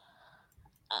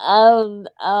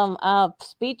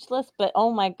 Speechless, but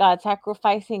oh my God,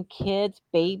 sacrificing kids,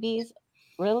 babies,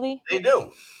 really? They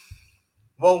do.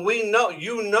 Well, we know,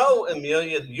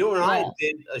 Amelia, you and I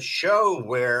did a show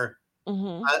where,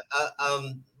 how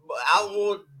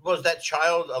old was that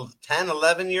child, of 10,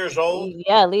 11 years old?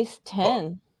 Yeah, at least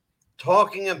 10.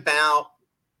 Talking about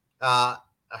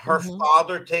her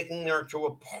father taking her to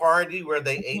a party where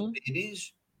they ate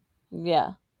babies.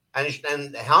 Yeah.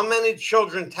 And how many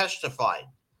children testified?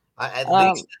 At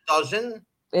least a dozen?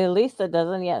 At least a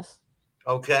dozen, yes.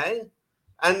 Okay.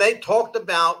 And they talked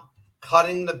about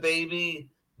cutting the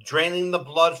baby, draining the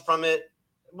blood from it.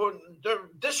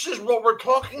 This is what we're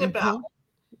talking about.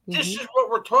 This is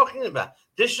what we're talking about.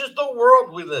 This is the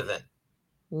world we live in.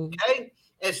 Okay?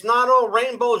 It's not all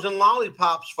rainbows and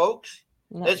lollipops, folks.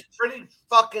 No. It's pretty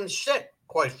fucking sick,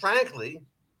 quite frankly.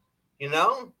 You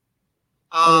know?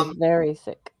 It's very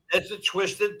sick. It's a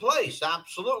twisted place.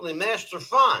 Absolutely. Master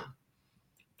Fun,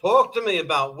 talk to me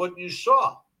about what you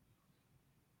saw.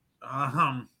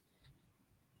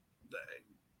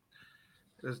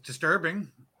 It's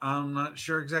disturbing. I'm not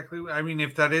sure exactly. I mean,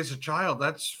 if that is a child,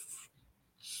 that's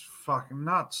fucking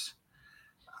nuts.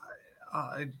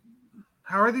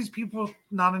 How are these people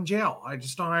not in jail? I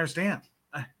just don't understand.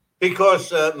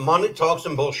 Because money talks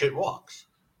and bullshit walks.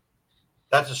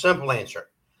 That's a simple answer.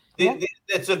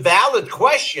 It's a valid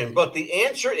question, but the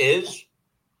answer is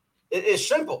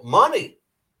simple. Money.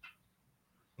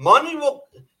 Money will.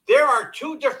 There are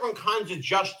two different kinds of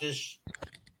justice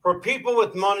for people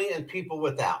with money and people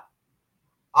without.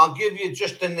 I'll give you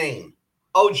just a name: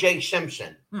 O.J.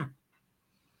 Simpson.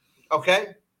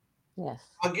 Okay. Yes.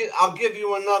 I'll give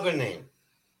you another name: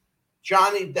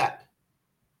 Johnny Depp.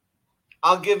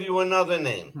 I'll give you another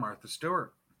name: Martha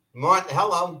Stewart.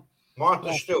 Martha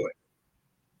Stewart.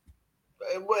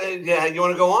 Yeah, you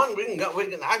want to go on?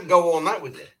 I can go all night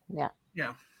with you. Yeah.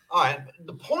 All right.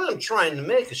 The point I'm trying to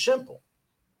make is simple.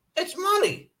 It's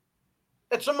money.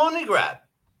 It's a money grab.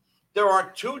 There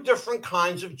are two different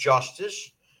kinds of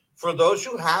justice for those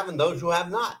who have and those who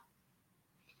have not.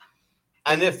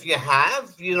 And if you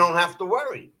have, you don't have to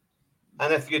worry.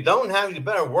 And if you don't have, you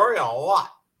better worry a lot,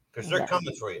 because they're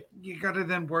coming for you. You got to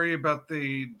then worry about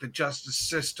the justice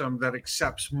system that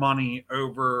accepts money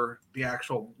over the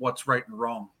actual what's right and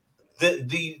wrong.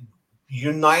 The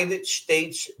United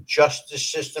States justice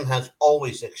system has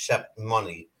always accepted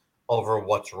money over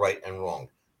what's right and wrong.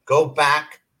 Go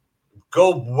back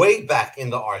Go way back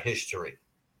into our history.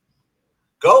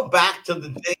 Go back to the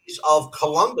days of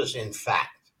Columbus, in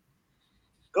fact.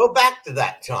 Go back to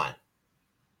that time.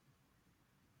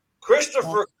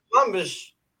 Christopher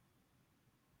Columbus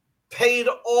paid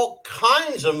all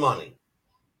kinds of money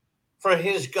for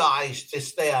his guys to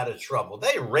stay out of trouble.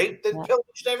 They raped and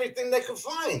pillaged everything they could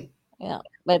find. Yeah,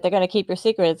 but they're going to keep your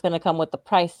secret. It's going to come with the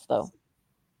price, though.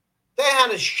 They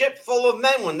had a ship full of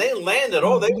men. When they landed,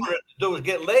 all they wanted to do was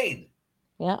get laid.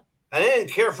 Yeah. And they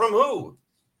didn't care from who.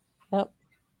 Yep.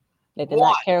 They did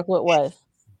not care who it was.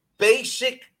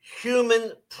 Basic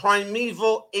human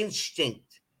primeval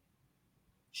instinct.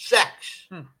 Sex.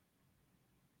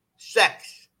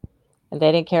 Sex. And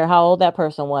they didn't care how old that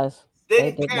person was.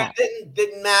 Didn't care.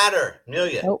 Didn't matter,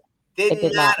 Amelia. Nope. Didn't it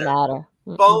did matter. not matter.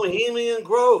 Bohemian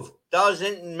Grove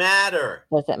doesn't matter.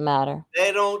 Doesn't matter.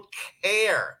 They don't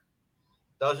care.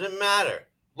 Doesn't matter.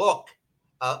 Look,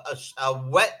 a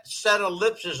wet set of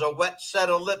lips is a wet set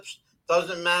of lips.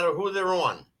 Doesn't matter who they're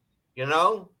on. You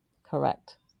know?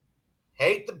 Correct.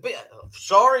 Hate the bit.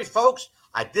 Sorry, folks.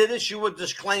 I did issue a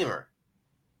disclaimer.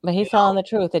 But he's telling the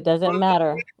truth. It doesn't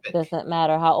matter. It doesn't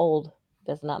matter how old. It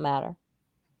does not matter.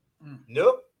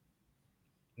 Nope.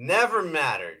 Never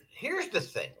mattered. Here's the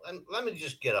thing. Let me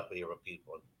just get up here with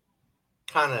people.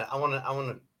 I want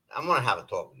to have a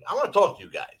talk with you. I want to talk to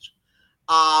you guys.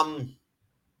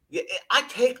 I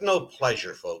take no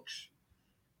pleasure, folks,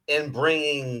 in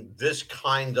bringing this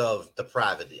kind of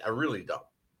depravity. I really don't.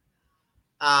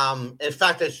 In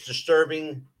fact, it's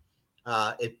disturbing.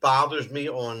 It bothers me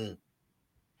on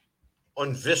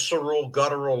visceral,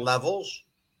 guttural levels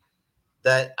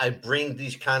that I bring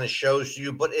these kind of shows to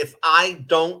you. But if I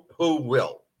don't, who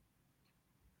will?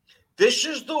 This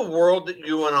is the world that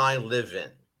you and I live in.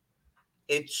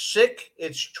 It's sick.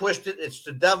 It's twisted. It's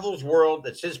the devil's world.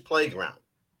 It's his playground.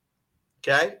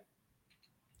 Okay?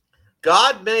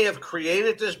 God may have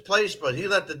created this place, but he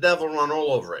let the devil run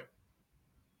all over it.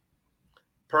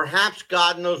 Perhaps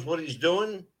God knows what he's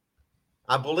doing.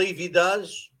 I believe he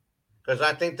does, because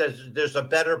I think there's a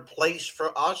better place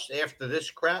for us after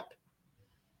this crap.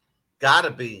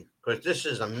 Gotta be, because this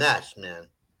is a mess, man.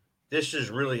 This is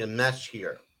really a mess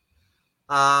here.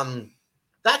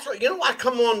 That's what, I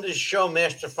come on this show,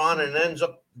 Master Fauna, and ends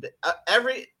up,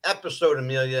 every episode,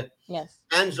 Amelia,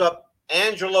 ends up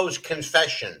Angelo's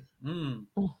confession.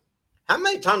 How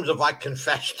many times have I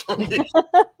confessed on this?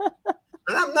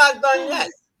 And I'm not done yet.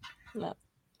 No.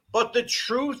 But the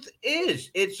truth is,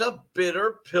 it's a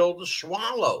bitter pill to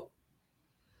swallow.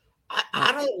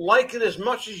 I don't like it as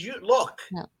much as you. Look,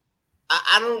 no.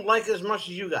 I don't like it as much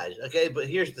as you guys. Okay, but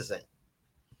here's the thing.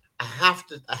 I have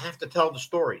to tell the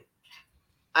story.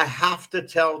 I have to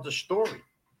tell the story.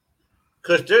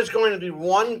 Because there's going to be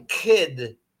one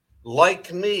kid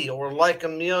like me or like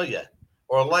Amelia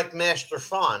or like Master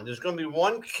Fawn. There's going to be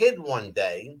one kid one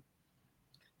day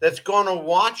that's going to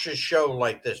watch a show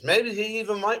like this. Maybe he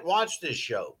even might watch this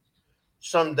show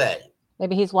someday.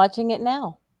 Maybe he's watching it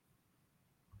now.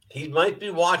 He might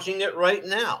be watching it right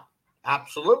now.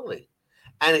 Absolutely.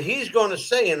 And he's going to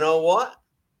say, you know what?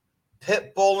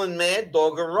 Pitbull and Mad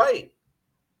Dog are right.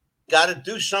 Got to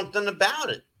do something about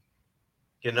it.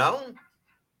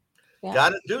 Got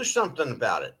to do something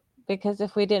about it. Because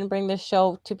if we didn't bring this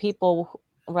show to people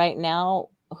right now,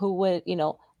 who would,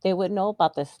 they would know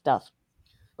about this stuff.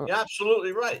 You're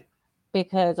absolutely right.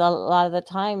 Because a lot of the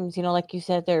times, like you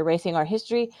said, they're erasing our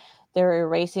history. They're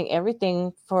erasing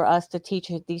everything for us to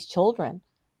teach these children.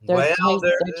 They're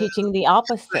teaching the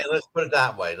opposite. Let's put it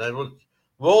that way.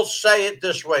 We'll say it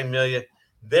this way, Amelia.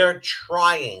 They're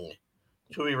trying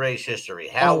to erase history.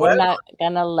 However, we're not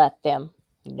going to let them.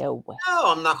 No way. No,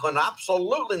 I'm not going to.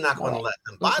 Absolutely not going to let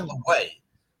them. By the way,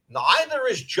 neither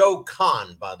is Joe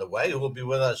Kahn, by the way, who will be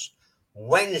with us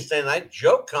Wednesday night.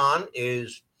 Joe Kahn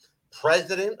is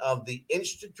president of the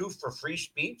Institute for Free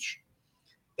Speech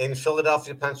in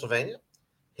Philadelphia, Pennsylvania.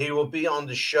 He will be on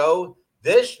the show.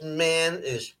 This man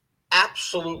is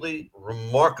absolutely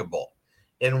remarkable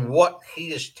in what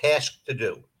he is tasked to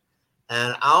do.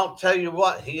 And I'll tell you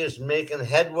what, he is making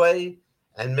headway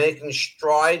and making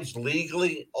strides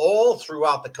legally all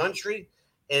throughout the country.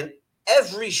 In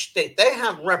every state, they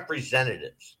have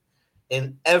representatives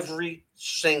in every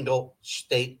single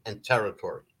state and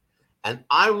territory. And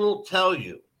I will tell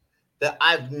you that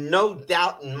I've no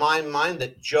doubt in my mind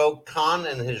that Joe Kahn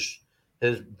and his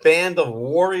band of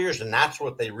warriors, and that's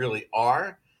what they really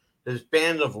are, his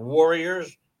band of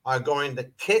warriors are going to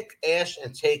kick ass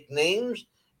and take names,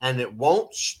 and it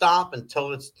won't stop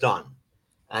until it's done.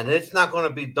 And it's not going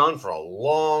to be done for a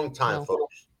long time,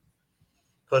 folks.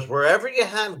 Because wherever you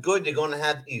have good, you're going to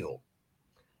have evil.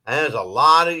 And there's a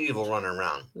lot of evil running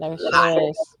around. There sure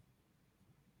is.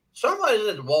 Somebody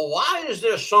said, well, why is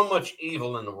there so much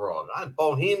evil in the world?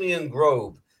 Bohemian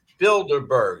Grove,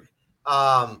 Bilderberg,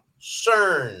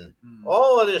 CERN,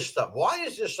 all of this stuff. Why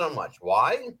is there so much?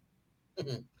 Why?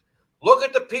 Look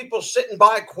at the people sitting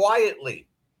by quietly,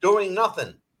 doing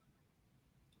nothing.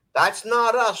 That's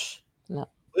not us. No.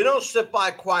 We don't sit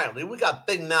by quietly. We got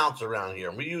big mouths around here,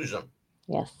 and we use them.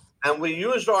 Yes. And we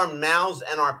use our mouths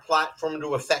and our platform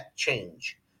to affect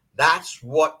change. That's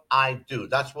what I do.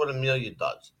 That's what Amelia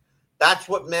does. That's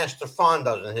what Master Fon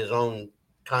does in his own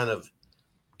kind of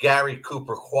Gary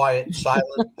Cooper, quiet,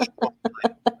 silent. You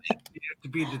have to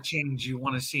be the change you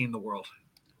want to see in the world.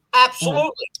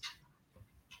 Absolutely.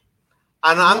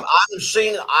 And I'm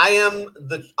seeing I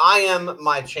am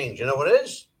my change. You know what it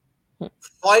is?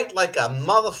 Fight like a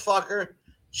motherfucker.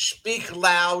 Speak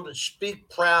loud. Speak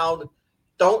proud.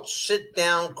 Don't sit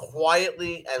down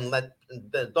quietly and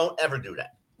don't ever do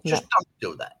that. Just don't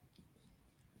do that.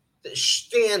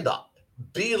 Stand up.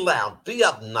 Be loud. Be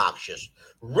obnoxious.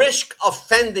 Risk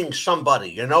offending somebody.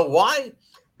 You know why?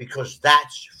 Because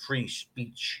that's free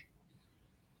speech.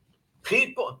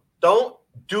 People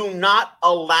do not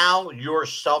allow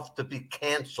yourself to be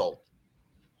canceled.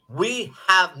 We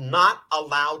have not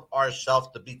allowed ourselves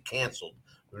to be canceled.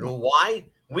 You know why?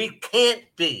 We can't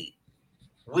be.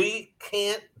 We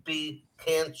can't be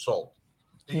canceled.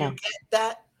 Do you get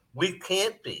that? We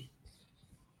can't be.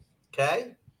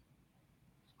 Okay?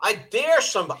 I dare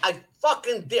somebody. I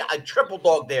fucking dare. I triple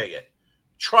dog dare you.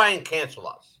 Try and cancel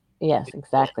us. Yes,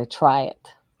 exactly. Try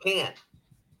it. Can't.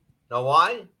 Know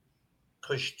why?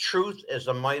 Because truth is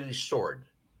a mighty sword.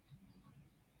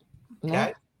 Okay?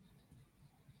 Yeah.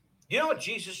 You know what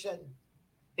Jesus said?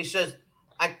 He says,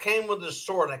 I came with a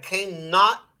sword. I came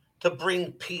not to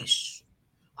bring peace.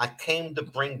 I came to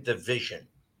bring division.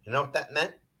 You know what that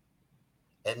meant?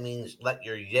 It means let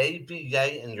your yea be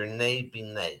yea and your nay be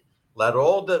nay. Let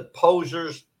all the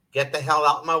posers get the hell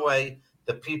out of my way.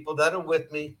 The people that are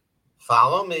with me,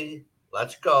 follow me.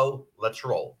 Let's go. Let's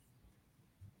roll.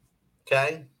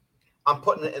 Okay? I'm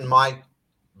putting it in my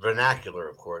vernacular,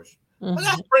 of course. Mm-hmm. But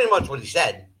that's pretty much what he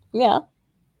said. Yeah.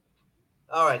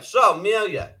 All right. So,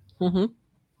 Amelia,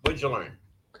 what'd you learn?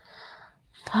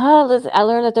 Listen, I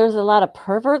learned that there's a lot of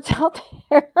perverts out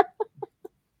there.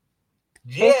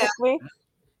 Yeah. Basically.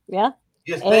 Yeah.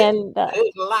 You think?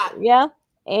 There's a lot. Yeah.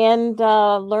 And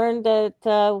learned that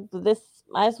this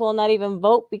might as well not even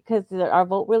vote because our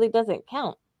vote really doesn't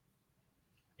count.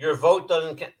 Your vote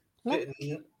doesn't count. Nope.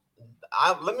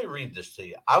 Let me read this to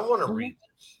you. I want to read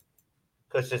this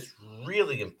because it's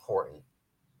really important.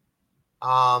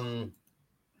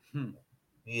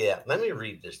 Yeah, let me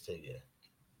read this to you.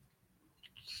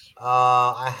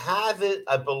 I have it.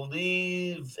 I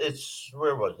believe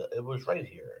where was it? It was right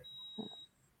here.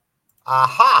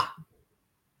 Aha!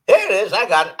 Here it is. I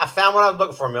got it. I found what I was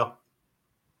looking for, Mil.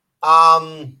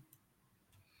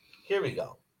 Here we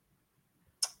go.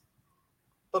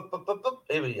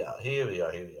 Here we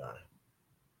are.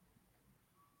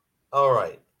 All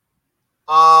right.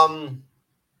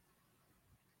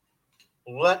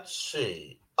 Let's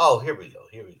see. Oh, here we go.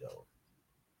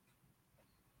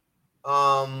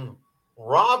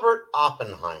 Robert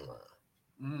Oppenheimer.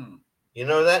 You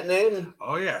know that name?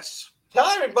 Oh, yes. Tell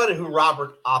everybody who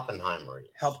Robert Oppenheimer is.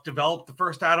 Helped develop the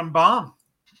first atom bomb.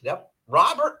 Yep.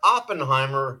 Robert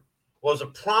Oppenheimer was a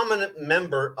prominent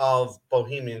member of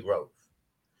Bohemian Grove.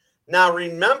 Now,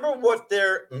 remember what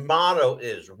their motto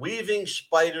is. Weaving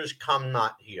spiders come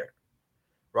not here.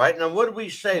 Right? Now, what do we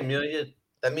say, Amelia?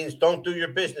 That means don't do your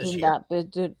business here.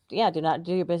 Do not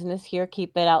do your business here.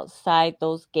 Keep it outside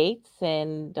those gates,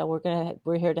 and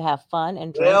we're here to have fun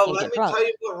and drink and Let get me drunk. tell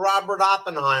you what Robert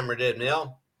Oppenheimer did,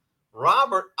 Neil.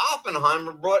 Robert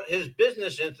Oppenheimer brought his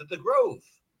business into the Grove.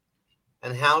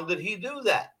 And how did he do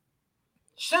that?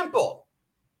 Simple.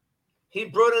 He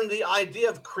brought in the idea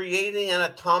of creating an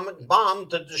atomic bomb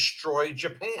to destroy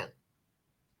Japan.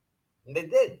 And they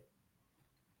did.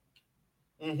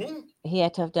 He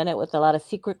had to have done it with a lot of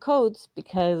secret codes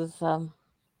because. Oh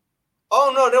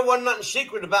no, there wasn't nothing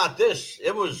secret about this.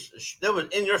 It was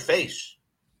in your face.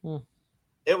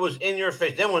 It was in your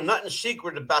face. There was nothing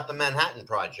secret about the Manhattan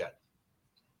Project.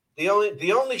 The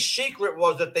only secret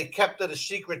was that they kept it a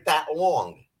secret that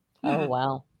long. Oh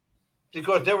wow.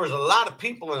 Because there was a lot of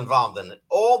people involved in it.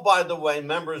 All, by the way,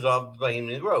 members of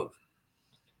Bohemian Grove.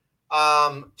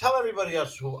 Tell everybody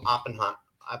else who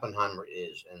Oppenheimer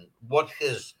is and what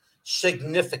his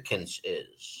significance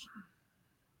is.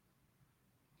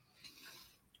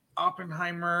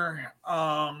 Oppenheimer,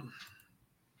 other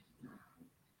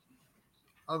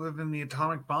than the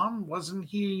atomic bomb, wasn't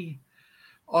he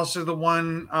Also, the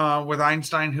one with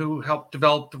Einstein who helped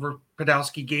develop the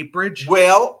Podolsky Gate Bridge.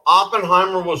 Well,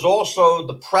 Oppenheimer was also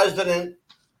the president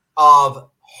of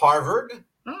Harvard.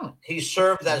 Oh. He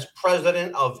served as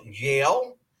president of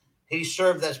Yale. He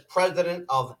served as president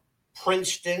of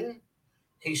Princeton.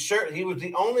 He was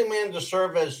the only man to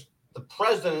serve as the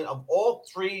president of all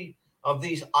three of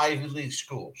these Ivy League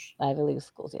schools. Ivy League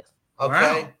schools, yes.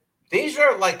 Okay. Wow. These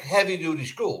are like heavy duty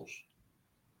schools.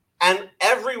 And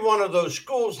every one of those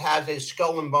schools has a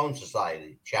Skull and Bone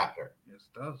Society chapter. Yes,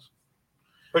 it does.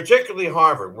 Particularly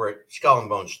Harvard, where Skull and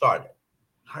Bones started.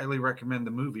 Highly recommend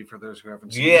the movie for those who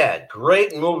haven't seen it. Yeah,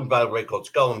 great movie, by the way, called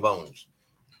Skull and Bones.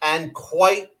 And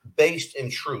quite based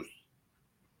in truth.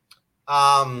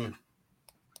 The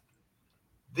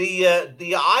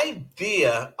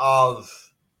idea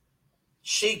of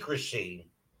secrecy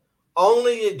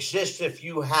only exists if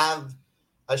you have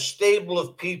a stable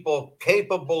of people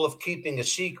capable of keeping a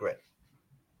secret.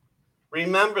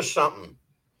 Remember something.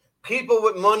 People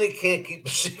with money can't keep a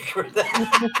secret.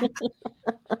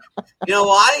 You know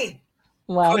why?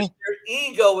 Why? Because their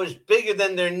ego is bigger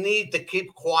than their need to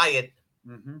keep quiet.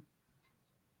 Mm-hmm.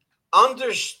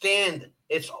 Understand,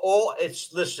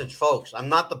 listen, folks, I'm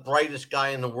not the brightest guy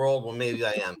in the world. Well, maybe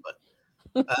I am,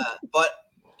 but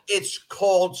it's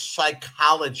called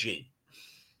psychology.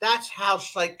 That's how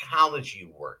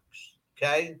psychology works.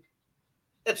 Okay.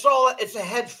 It's a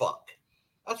head fuck.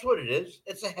 That's what it is.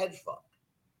 It's a head fuck.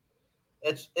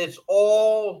 It's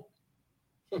all,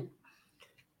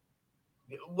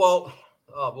 well,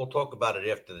 we'll talk about it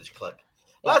after this clip.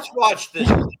 Let's watch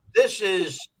this. This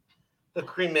is the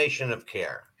cremation of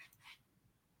care.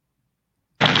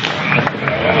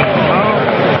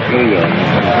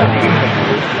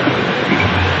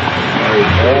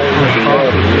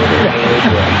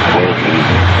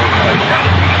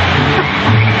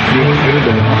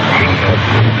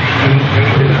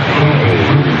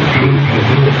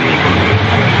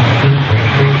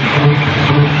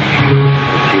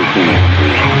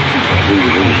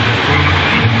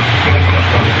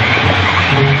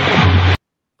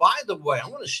 By the way, I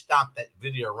want to stop that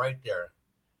video right there.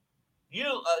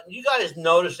 You guys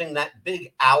noticing that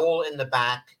big owl in the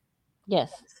back? Yes.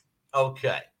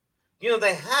 Okay. You know,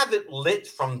 they have it lit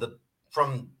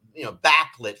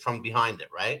backlit from behind it,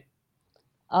 right?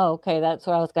 Oh, okay. That's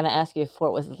what I was going to ask you for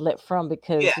it was lit from,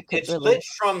 because Yeah, you could it's really... lit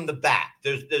from the back.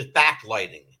 There's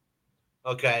backlighting.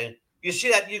 Okay. You see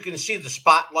that? You can see the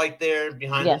spotlight there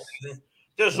behind Yes. it.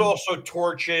 There's also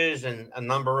torches and a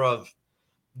number of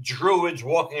druids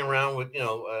walking around with,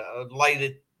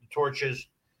 lighted torches.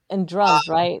 And drums,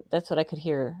 right? That's what I could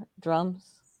hear. Drums?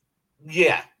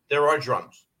 Yeah, there are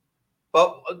drums.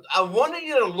 But I wanted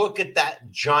you to look at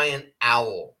that giant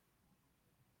owl.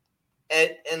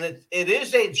 And it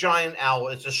is a giant owl.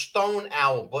 It's a stone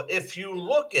owl. But if you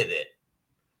look at it,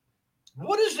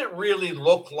 what does it really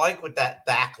look like with that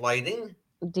backlighting?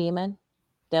 Demon?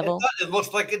 Devil? It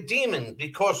looks like a demon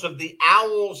because of the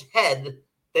owl's head.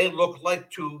 They look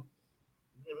like two,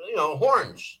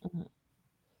 horns. Mm-hmm.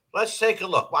 Let's take a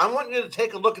look. I want you to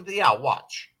take a look at the owl.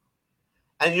 Watch.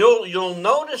 And you'll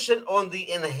notice it on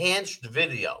the enhanced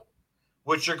video,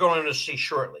 which you're going to see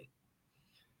shortly.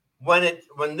 When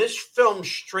this film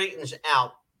straightens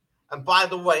out, and by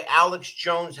the way, Alex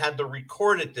Jones had to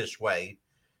record it this way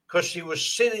because he was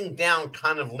sitting down,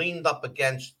 kind of leaned up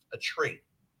against a tree.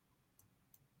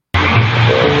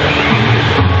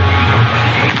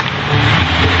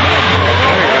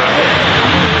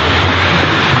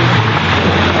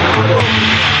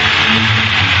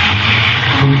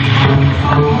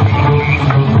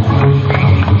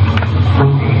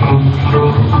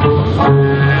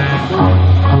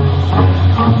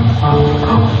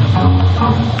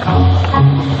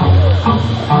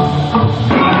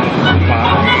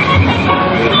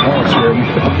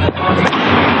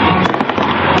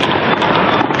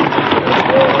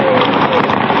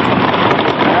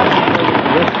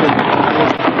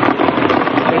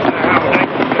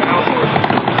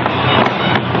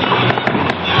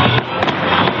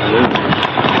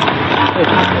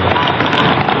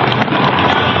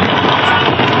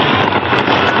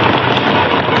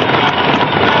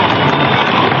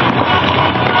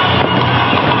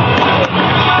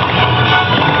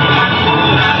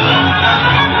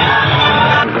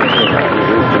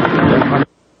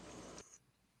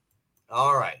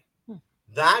 All right.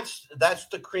 That's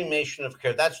the cremation of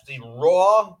care. That's the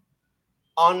raw,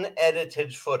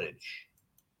 unedited footage.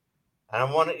 And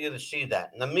I wanted you to see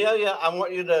that. And Amelia, I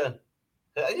want you to,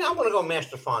 I want to go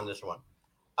master on this one.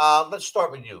 Let's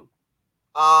start with you.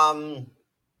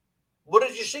 What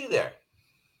did you see there?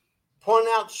 Point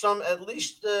out at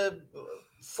least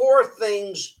 4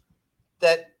 things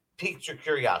that piqued your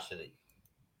curiosity?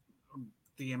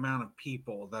 The amount of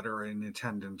people that are in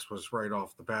attendance was right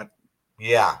off the bat.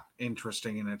 Yeah.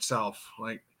 Interesting in itself.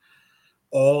 Like,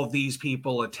 all these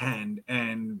people attend,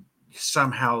 and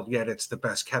somehow yet it's the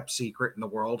best kept secret in the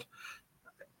world.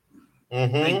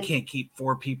 Mm-hmm. They can't keep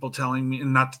 4 people telling me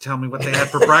not to tell me what they had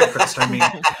for breakfast. I mean,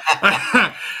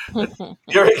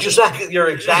 you're exactly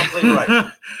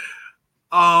right.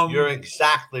 You're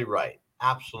exactly right.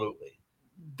 Absolutely.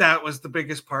 That was the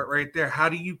biggest part right there. How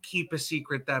do you keep a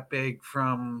secret that big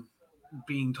from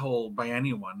being told by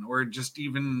anyone, or just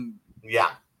even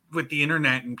with the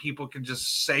internet, and people can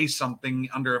just say something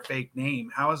under a fake name?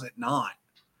 How is it not?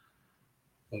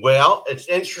 Well, it's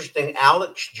interesting.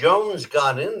 Alex Jones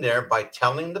got in there by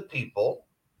telling the people,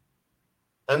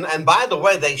 and by the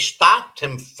way, they stopped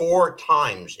him 4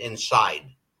 times inside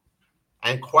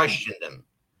and questioned him,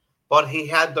 but he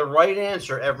had the right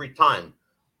answer every time.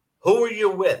 Who are you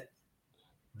with?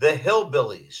 The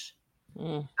Hillbillies.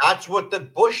 That's what the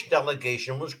Bush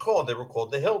delegation was called. They were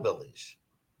called the Hillbillies.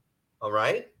 All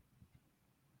right.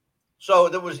 So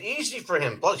that was easy for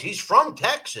him. Plus, he's from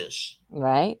Texas.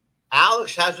 Right.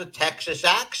 Alex has a Texas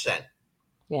accent.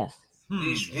 Yes.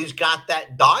 He's got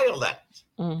that dialect.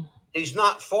 He's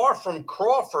not far from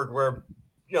Crawford, where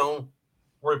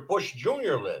Bush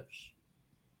Jr. lives.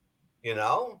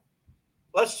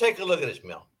 Let's take a look at this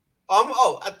meal.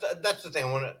 That's the thing.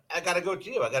 I got to go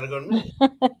to you. I got to go to me.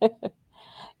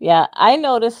 Yeah, I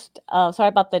noticed. Sorry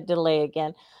about the delay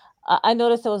again. I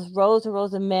noticed there was rows and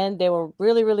rows of men. They were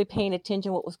really, really paying attention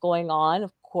to what was going on.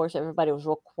 Of course, everybody was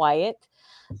real quiet.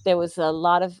 There was a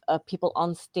lot of people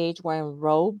on stage wearing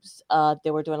robes.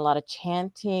 They were doing a lot of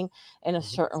chanting in a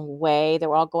certain way. They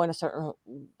were all going a certain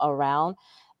around,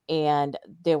 and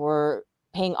they were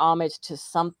paying homage to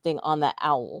something on the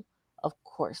owl. Of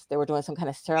course, they were doing some kind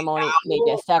of ceremony,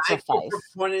 maybe a sacrifice. Thank you for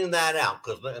pointing that out,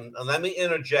 because let me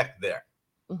interject there.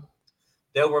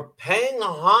 They were paying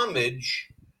homage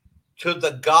to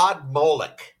the god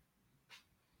Moloch.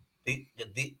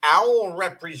 The owl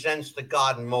represents the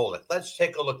god Moloch. Let's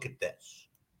take a look at this.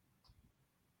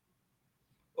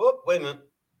 Oh, wait a minute.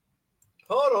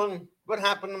 Hold on. What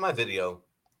happened to my video?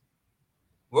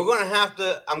 I'm going to have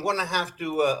to,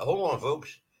 hold on,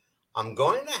 folks. I'm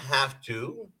going to have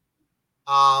to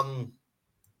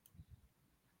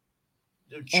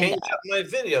change up my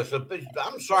video. So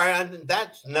I'm sorry,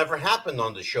 that's never happened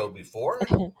on the show before.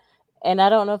 And I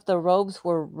don't know if the robes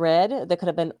were red. They could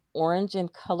have been orange in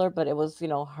color, but it was,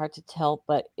 hard to tell.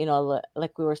 But,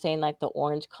 like we were saying, like the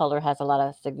orange color has a lot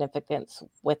of significance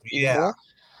with evil.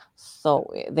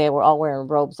 So they were all wearing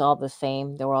robes, all the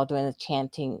same. They were all doing the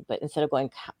chanting, but instead of going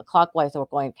clockwise, they were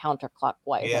going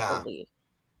counterclockwise, I believe,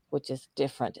 which is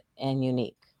different and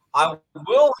unique. I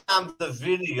will have the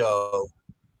video.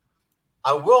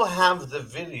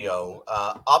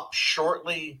 Up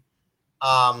shortly.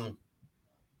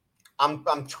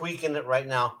 I'm tweaking it right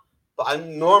now, but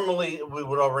normally we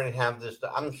would already have this.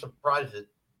 I'm surprised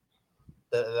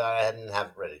that I hadn't have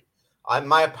it ready.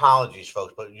 My apologies,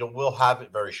 folks, but we'll have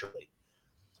it very shortly.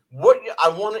 What I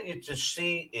wanted you to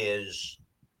see is,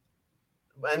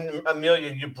 and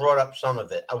Amelia, you brought up some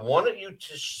of it. I wanted you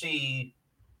to see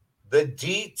the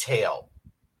detail.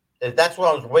 That's what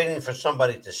I was waiting for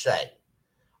somebody to say.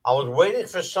 I was waiting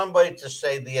for somebody to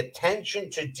say the attention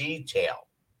to detail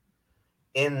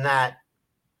in that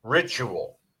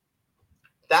ritual.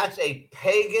 That's a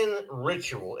pagan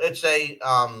ritual. It's a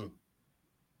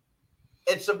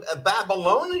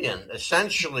Babylonian,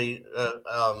 essentially,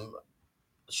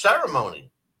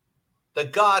 ceremony. The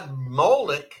god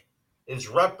Moloch is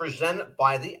represented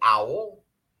by the owl.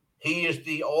 He is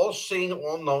the all-seeing,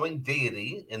 all-knowing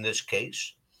deity in this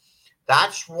case.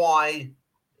 That's why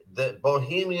the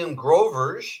Bohemian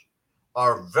Grovers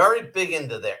are very big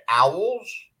into their owls.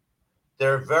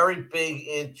 They're very big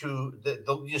into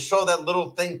you saw that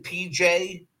little thing,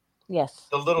 PJ? Yes.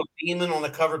 The little demon on the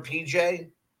cover, PJ?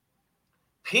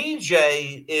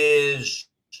 PJ is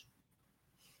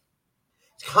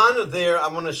kind of their, I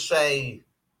want to say,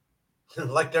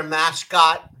 like their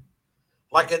mascot.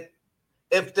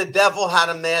 If the devil had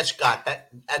a mascot,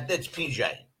 it's PJ.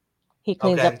 He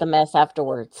cleans up the mess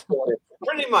afterwards.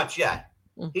 Pretty much, yeah.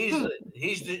 He's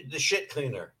the shit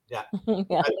cleaner. Yeah.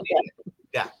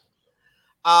 Yeah.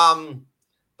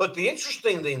 But the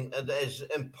interesting thing is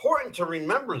important to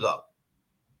remember, though.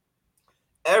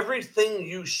 Everything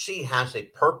you see has a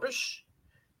purpose.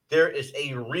 There is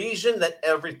a reason that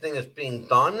everything is being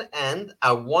done. And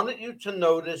I wanted you to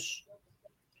notice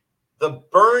the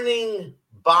burning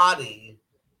body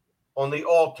on the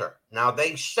altar. Now,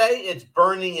 they say it's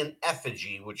burning in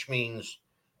effigy, which means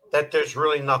that there's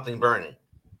really nothing burning.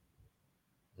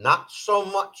 not so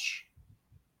much,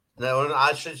 no,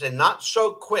 I should say not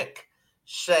so quick,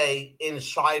 say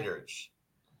insiders.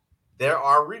 There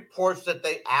are reports that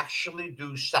they actually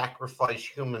do sacrifice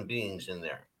human beings in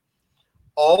there.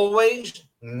 Always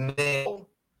male,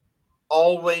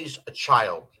 always a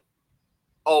child,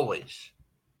 always.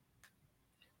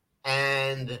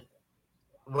 And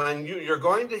when you're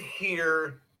going to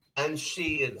hear and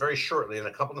see it very shortly in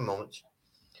a couple of moments,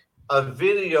 a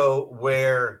video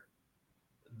where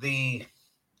the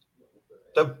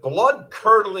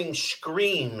blood-curdling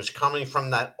screams coming from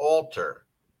that altar,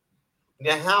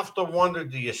 you have to wonder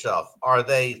to yourself, are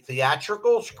they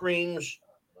theatrical screams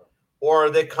or are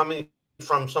they coming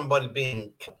from somebody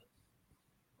being killed?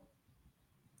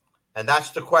 And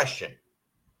that's the question.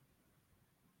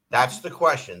 That's the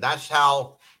question. That's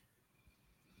how,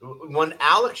 when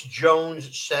Alex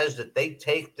Jones says that they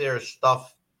take their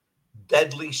stuff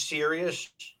deadly serious,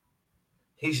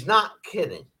 he's not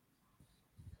kidding.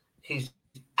 He's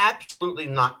absolutely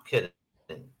not kidding.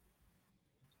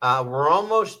 We're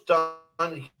almost done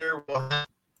here. We're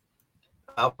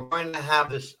going to have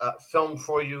this film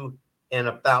for you in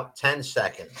about 10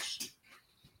 seconds.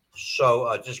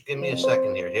 So just give me a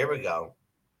second here. Here we go.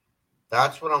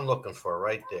 That's what I'm looking for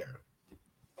right there.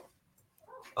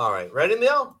 All right. Ready,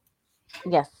 Emil?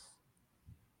 Yes.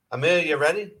 Emil, you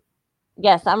ready?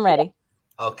 Yes, I'm ready.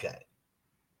 Okay.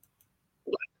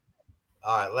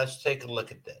 All right. Let's take a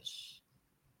look at this.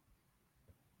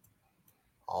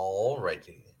 All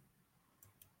righty.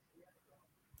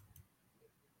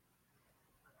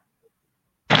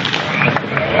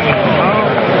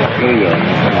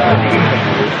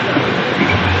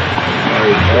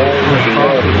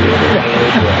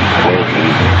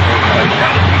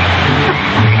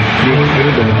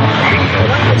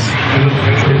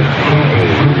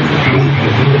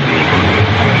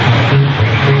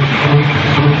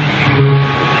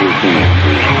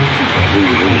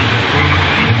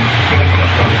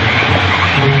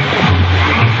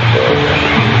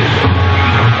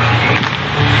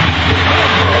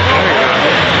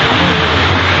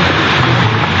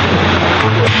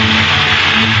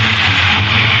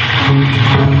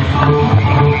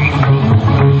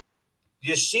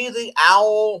 You see the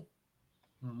owl?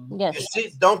 Yes. You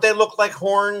see, don't they look like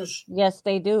horns? Yes,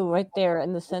 they do, right there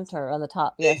in the center on the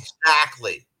top. Yes.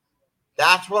 Exactly.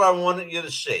 That's what I wanted you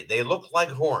to see. They look like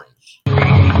horns. That's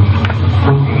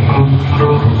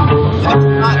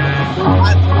not,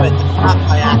 by the way, that's not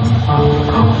by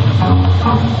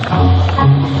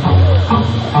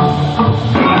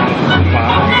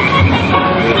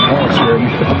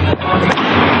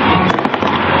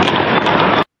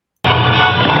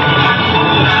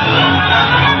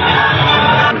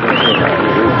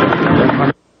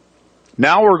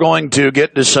Now we're going to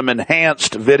get to some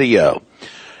enhanced video,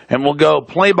 and we'll go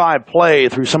play by play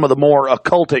through some of the more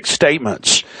occultic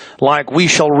statements, like we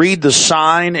shall read the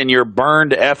sign in your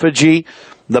burned effigy,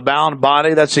 the bound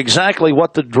body. That's exactly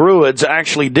what the Druids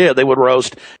actually did. They would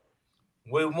roast.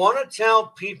 We want to tell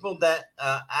people that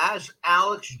as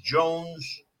Alex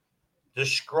Jones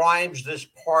describes this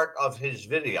part of his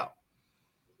video,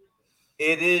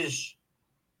 it is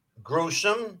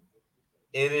gruesome.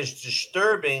 It is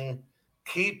disturbing.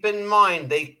 Keep in mind,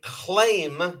 they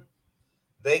claim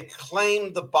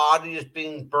the body is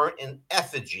being burnt in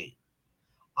effigy.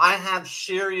 I have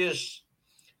serious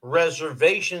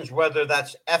reservations whether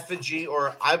that's effigy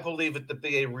or I believe it to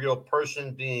be a real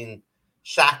person being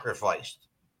sacrificed.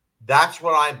 That's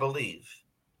what I believe.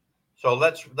 So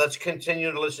let's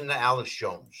continue to listen to Alex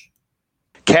Jones.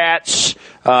 Cats,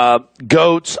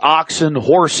 goats, oxen,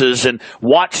 horses, and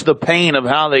watch the pain of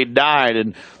how they died,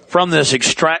 and from this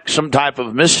extract some type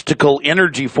of mystical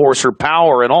energy force or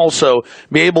power, and also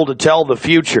be able to tell the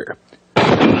future.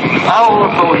 Owl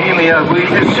of Bohemia, we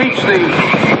beseech thee,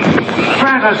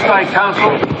 grant us thy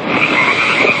counsel.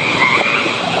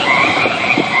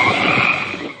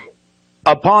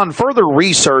 Upon further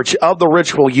research of the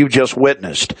ritual you just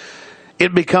witnessed,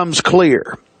 it becomes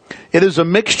clear. It is a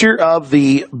mixture of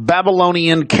the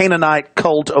Babylonian Canaanite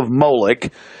cult of Moloch,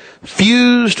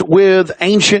 fused with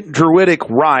ancient Druidic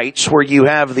rites, where you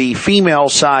have the female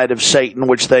side of Satan,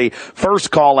 which they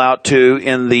first call out to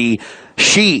in the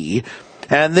she,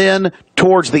 and then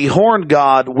towards the horn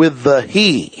god with the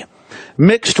he,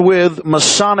 mixed with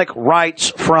Masonic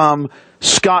rites from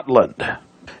Scotland.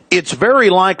 It's very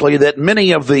likely that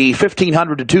many of the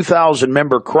 1,500 to 2,000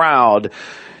 member crowd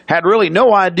had really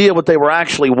no idea what they were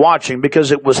actually watching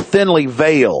because it was thinly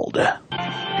veiled.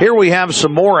 Here we have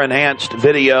some more enhanced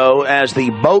video as the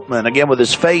boatman, again with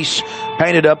his face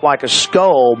painted up like a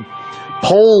skull,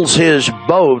 poles his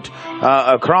boat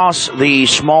across the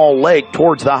small lake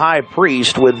towards the high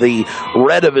priest with the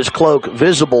red of his cloak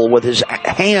visible, with his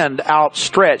hand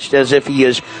outstretched as if he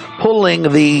is pulling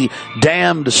the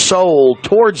damned soul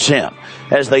towards him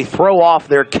as they throw off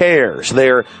their cares,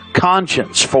 their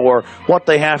conscience for what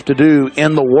they have to do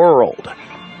in the world.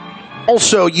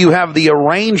 Also, you have the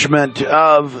arrangement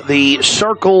of the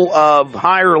circle of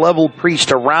higher-level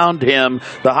priests around him,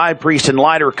 the high priest in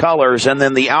lighter colors, and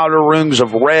then the outer rings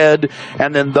of red,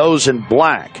 and then those in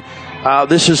black.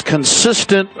 This is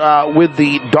consistent with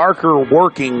the darker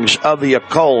workings of the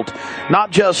occult, not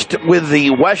just with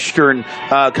the Western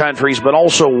countries, but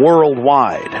also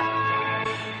worldwide.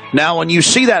 Now, when you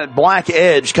see that black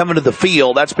edge coming to the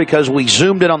field, that's because we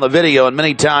zoomed in on the video, and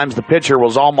many times the picture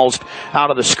was almost out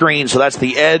of the screen, so that's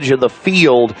the edge of the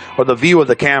field or the view of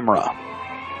the camera.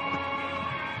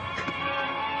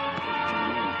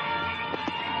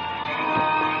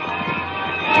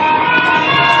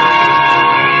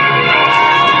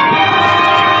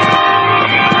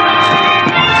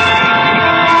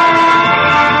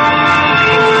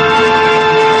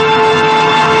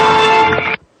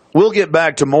 We'll get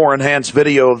back to more enhanced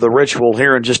video of the ritual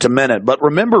here in just a minute. But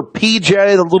remember PJ,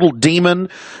 the little demon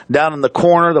down in the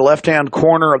corner, the left-hand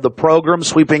corner of the program,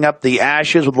 sweeping up the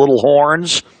ashes with little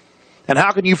horns? And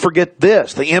how can you forget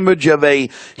this? The image of a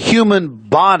human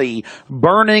body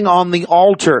burning on the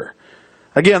altar.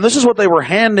 Again, this is what they were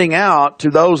handing out to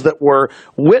those that were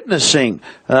witnessing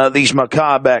these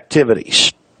macabre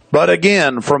activities. But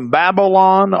again, from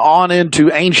Babylon on into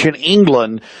ancient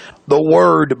England, the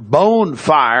word bone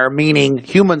fire, meaning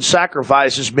human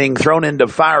sacrifices being thrown into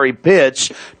fiery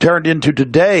pits, turned into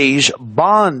today's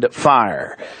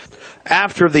bonfire.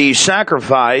 After the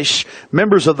sacrifice,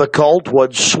 members of the cult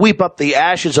would sweep up the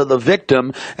ashes of the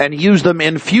victim and use them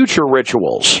in future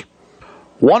rituals.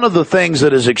 One of the things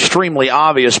that is extremely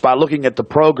obvious by looking at the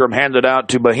program handed out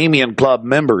to Bohemian Club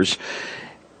members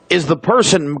is the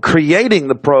person creating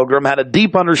the program had a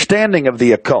deep understanding of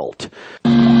the occult.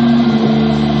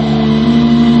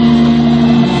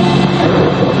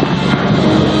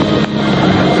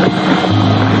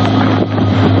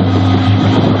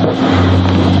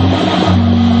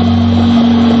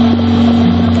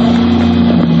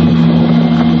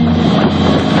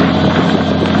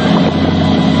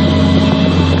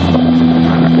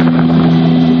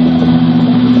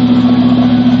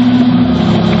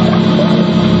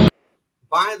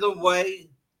 By the way,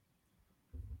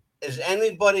 has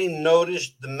anybody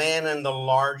noticed the man in the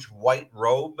large white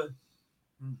robe?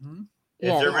 Mm-hmm.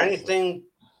 Is there anything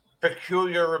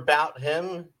peculiar about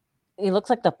him? He looks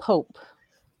like the Pope.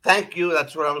 Thank you.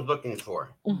 That's what I was looking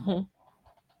for. Mm-hmm.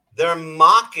 They're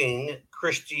mocking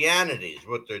Christianity is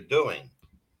what they're doing.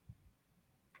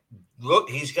 Look,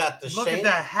 he's got the Look same. at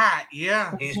that hat.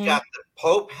 Yeah. He's got the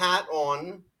Pope hat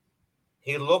on.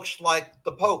 He looks like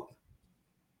the Pope.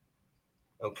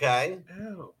 Okay.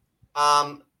 Ew.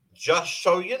 Just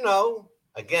so you know,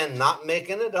 again, not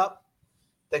making it up,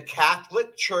 the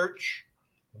Catholic Church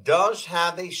does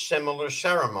have a similar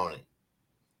ceremony.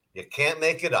 You can't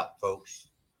make it up, folks.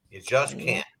 You just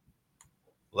can't.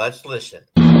 Let's listen.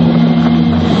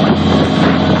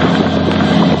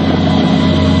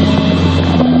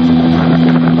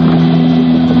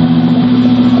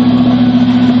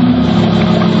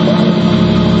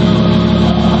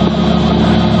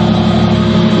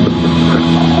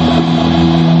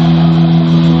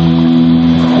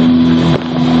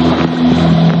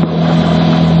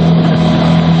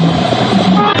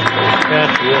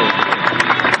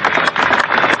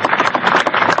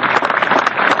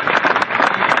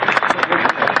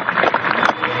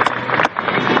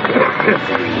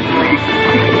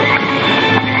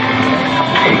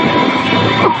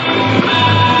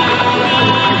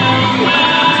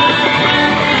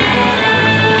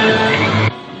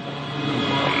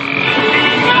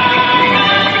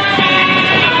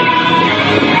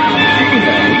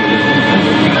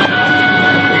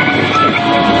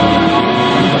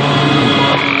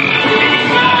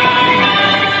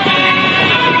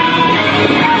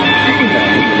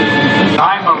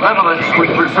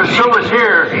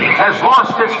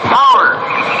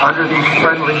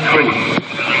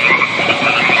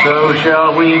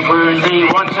 Shall we burn thee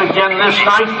once again this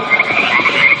night?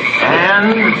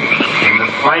 And in the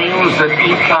flames that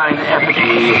eat thine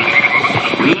effigy,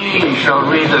 we shall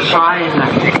read the sign,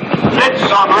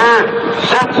 Midsummer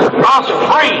sets us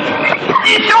free.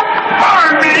 Ye shall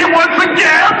burn me once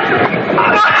again!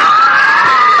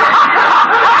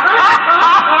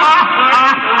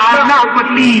 Now but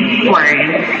leave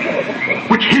flame,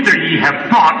 which hither ye have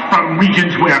brought from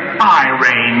regions where I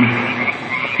reign.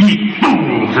 Ye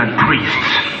fools and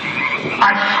priests,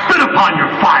 I spit upon your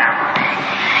fire.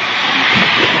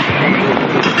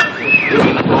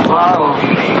 Wow.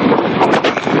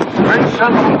 Great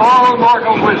son of all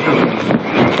mortal wisdom.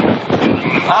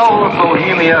 Owl of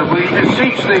Bohemia, we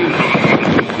beseech thee,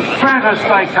 grant us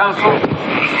thy counsel.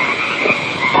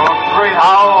 O great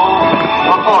owl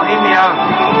of Bohemia,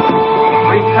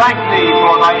 we thank thee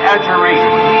for thy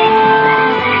adjuration.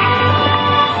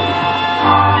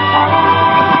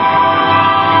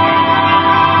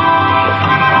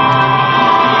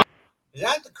 Is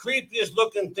that the creepiest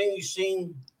looking thing you've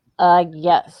seen?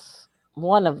 Yes.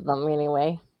 One of them,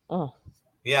 anyway. Oh,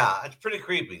 Yeah, it's pretty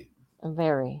creepy.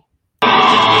 very.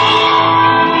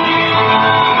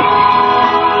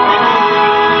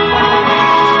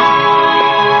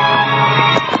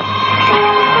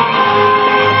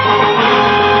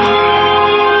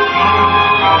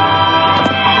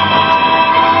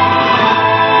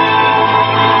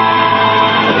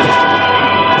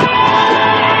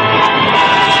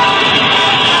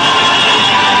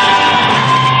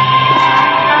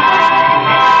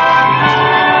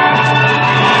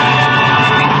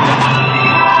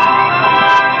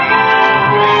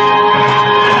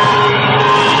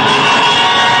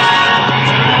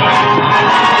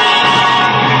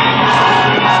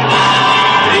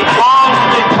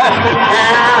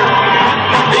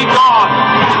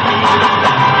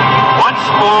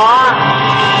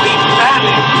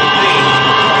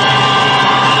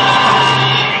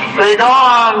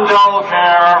 Begone, dull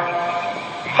care.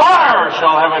 Fire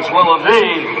shall have its will of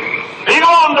thee.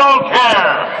 Begone, dull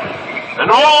care.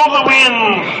 And all the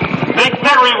winds make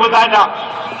merry with thy ducks.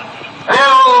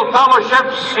 Hail,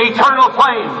 fellowship's eternal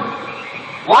flame.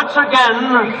 Once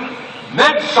again,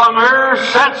 midsummer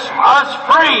sets us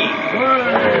free.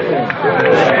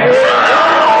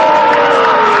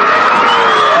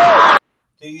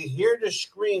 Do you hear the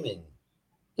screaming?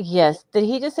 Yes. Did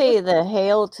he just say the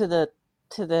hail to the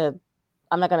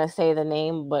I'm not gonna say the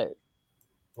name, but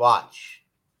Watch.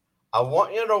 I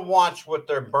want you to watch what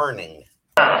they're burning.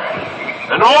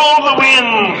 And all the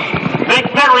winds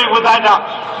make merry with thy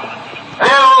ducks.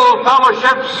 Hail,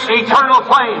 fellowship's eternal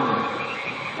flame.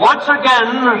 Once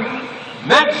again,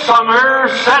 midsummer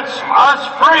sets us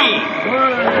free.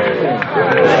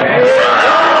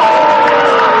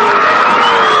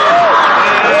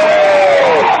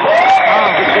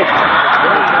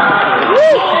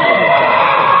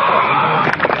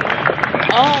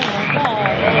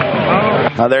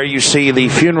 There you see the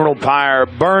funeral pyre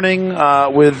burning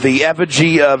with the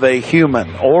effigy of a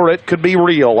human, or it could be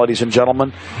real, ladies and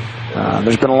gentlemen.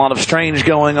 There's been a lot of strange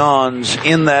going-ons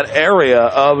in that area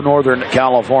of Northern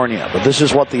California, but this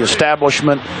is what the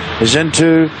establishment is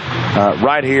into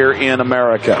right here in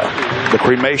America, the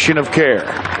cremation of care.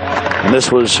 And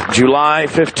this was July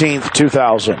 15th,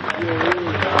 2000.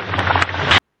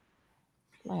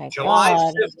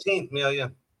 July 15th,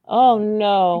 Amelia. Oh,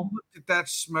 no. Look at that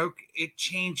smoke. It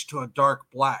changed to a dark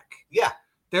black. Yeah.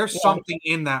 There's something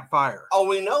in that fire. Oh,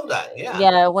 we know that. Yeah.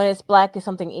 Yeah, when it's black, it's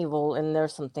something evil, and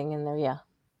there's something in there. Yeah.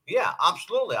 Yeah,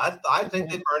 absolutely. I think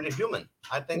they burned a human.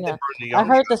 I think they burned a young I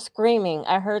heard child. the screaming.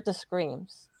 I heard the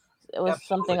screams. It was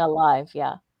something alive.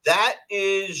 Yeah. That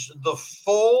is the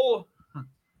full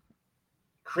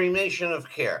cremation of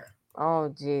care.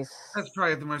 Oh, jeez. That's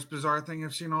probably the most bizarre thing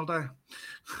I've seen all day.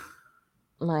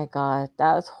 My God,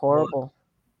 that was horrible.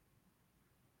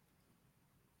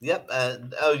 Yep.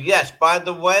 Oh, yes. By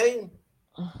the way,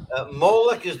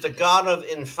 Moloch is the god of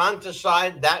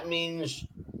infanticide. That means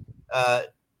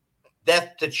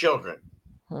death to children.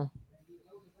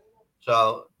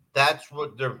 So that's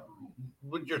what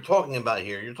you're talking about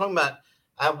here. You're talking about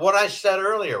what I said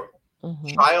earlier: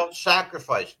 child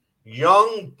sacrifice.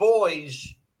 Young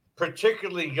boys,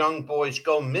 particularly young boys,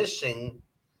 go missing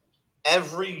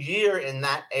every year in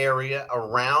that area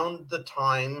around the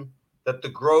time that the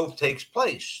Grove takes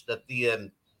place. That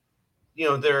the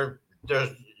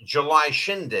there's July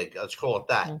shindig, let's call it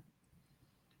that.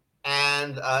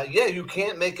 And you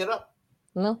can't make it up.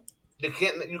 No, you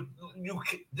can't.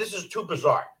 This is too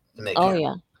bizarre to make. Oh it.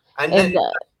 yeah, and then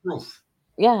proof.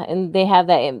 Yeah, and they have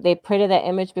that. They printed that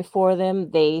image before them.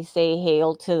 They say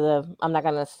hail to the. I'm not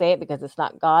gonna say it because it's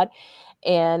not God,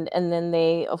 and then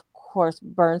they of course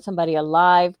burn somebody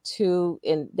alive too,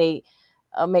 and they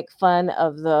make fun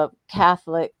of the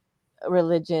Catholic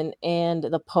religion and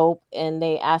the Pope, and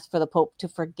they ask for the Pope to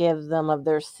forgive them of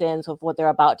their sins of what they're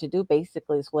about to do.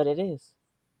 Basically, is what it is.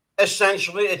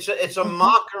 Essentially, it's a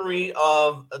mockery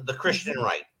of the Christian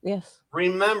rite. Yes.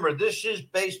 Remember, this is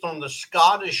based on the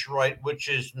Scottish rite, which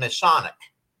is Masonic.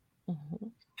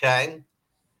 Okay.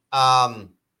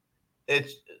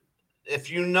 It's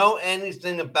if you know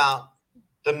anything about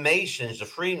the Masons, the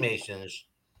Freemasons,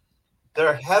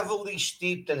 they're heavily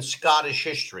steeped in Scottish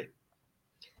history.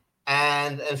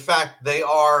 And in fact, their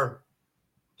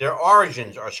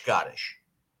origins are Scottish.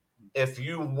 If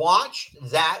you watched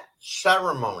that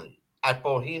ceremony at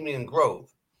Bohemian Grove,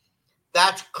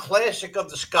 that's classic of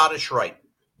the Scottish Rite.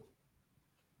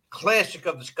 Classic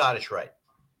of the Scottish Rite.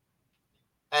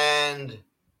 And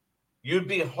you'd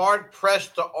be hard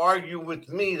pressed to argue with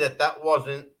me that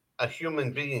wasn't a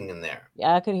human being in there.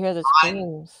 Yeah, I could hear the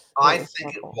screams. I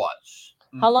think it was.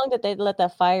 How long did they let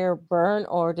that fire burn,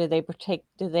 or did they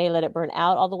let it burn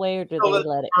out all the way, or did they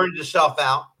let it burn itself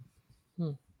out?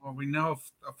 Well, we know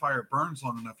if a fire burns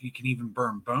long enough, you can even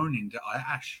burn bone into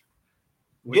ash.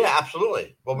 Yeah,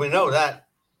 absolutely. Well, we know that.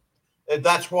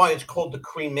 That's why it's called the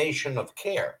cremation of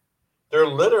care. They're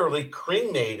literally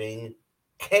cremating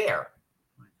care.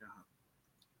 Oh my God.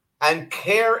 And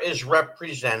care is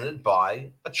represented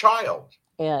by a child.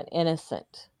 Yeah,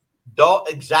 innocent.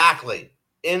 Exactly.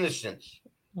 Innocence.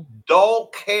 Dull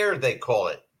care, they call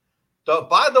it. So,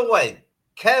 by the way,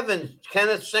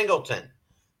 Kenneth Singleton,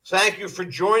 thank you for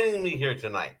joining me here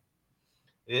tonight.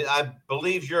 I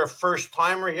believe you're a first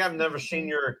timer here. I've never seen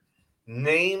your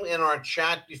name in our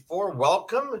chat before.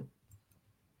 Welcome.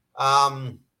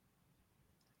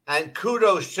 And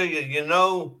kudos to you. You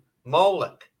know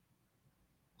Moloch.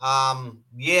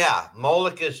 Yeah,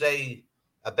 Moloch is a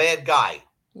bad guy.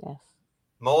 Yes.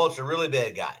 Moloch's a really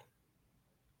bad guy.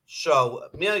 So,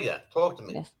 Amelia, talk to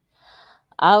me. Yes.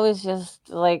 I was just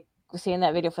like seeing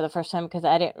that video for the first time because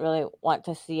I didn't really want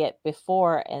to see it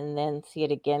before and then see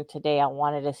it again today. I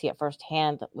wanted to see it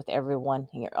firsthand with everyone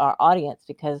here, our audience,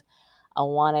 because I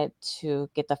wanted to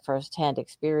get the firsthand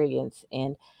experience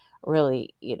and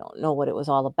really, know what it was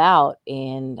all about.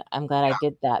 And I'm glad I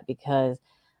did that because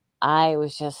I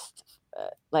was just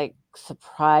like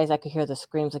surprised. I could hear the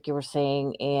screams like you were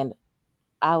saying, and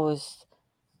I was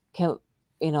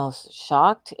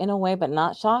shocked in a way, but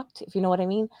not shocked, if you know what I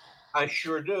mean. I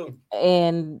sure do.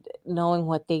 And knowing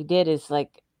what they did is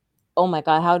like, oh my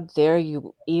God, how dare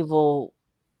you, evil,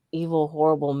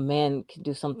 horrible men can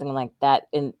do something like that.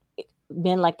 And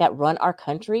men like that run our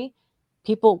country.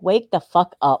 People, wake the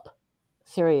fuck up.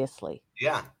 Seriously.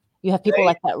 Yeah. You have people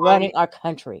like that running our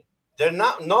country. They're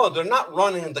not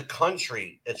running the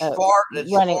country. It's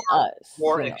running us.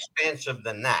 More expansive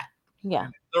than that. Yeah.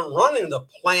 They're running the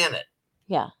planet.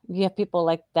 Yeah. You have people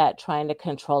like that trying to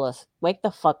control us. Wake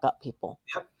the fuck up, people.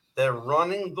 Yep. They're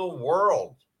running the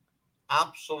world.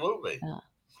 Absolutely. Yeah.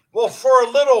 Well, for a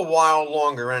little while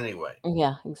longer anyway.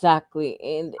 Yeah, exactly.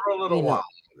 And for a little while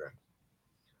longer.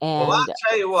 And well, I'll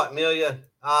tell you what, Amelia.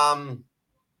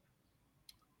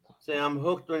 Say, I'm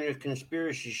hooked on your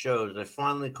conspiracy shows. I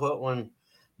finally caught one.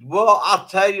 Well, I'll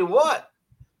tell you what,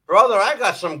 brother, I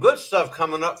got some good stuff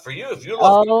coming up for you. If you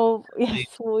love yes,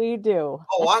 we do.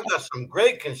 Oh, I got some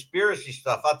great conspiracy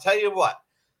stuff. I'll tell you what,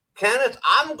 Kenneth,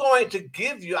 I'm going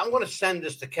to send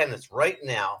this to Kenneth right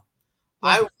now.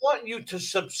 Yes. I want you to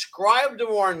subscribe to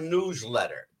our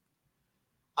newsletter.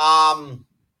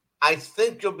 I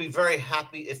think you'll be very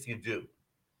happy if you do.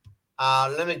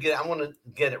 I want to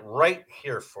get it right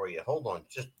here for you. Hold on.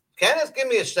 Just Kenneth, give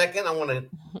me a second. I want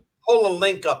to pull a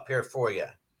link up here for you.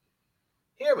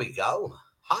 Here we go.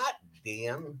 Hot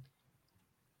damn.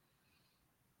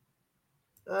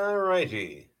 All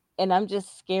righty. And I'm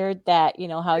just scared that,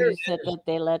 how you said that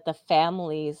they let the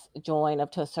families join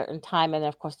up to a certain time. And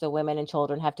of course, the women and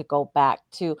children have to go back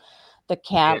to the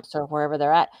camps or wherever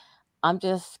they're at. I'm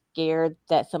just scared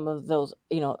that some of those,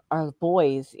 are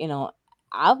boys,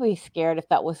 I'll be scared if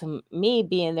that was me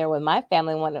being there with my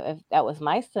family. If that was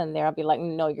my son there, I'll be like,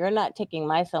 no, you're not taking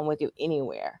my son with you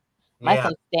anywhere. My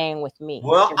son's staying with me.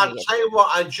 Well, I'll tell you what,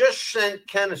 I just sent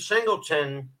Kenneth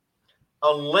Singleton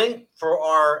a link for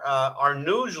our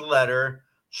newsletter.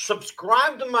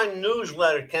 Subscribe to my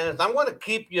newsletter, Kenneth. I'm going to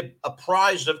keep you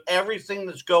apprised of everything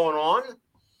that's going on,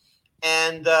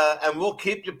 and we'll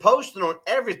keep you posted on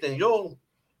everything.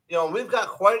 We've got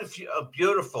quite a few.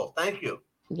 Beautiful. Thank you.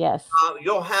 Yes.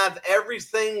 You'll have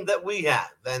everything that we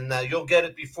have, and you'll get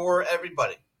it before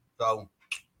everybody. So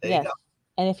there you go.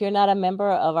 And if you're not a member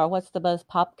of our What's the Buzz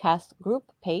Popcast group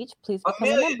page, please become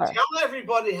a member. Tell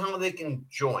everybody how they can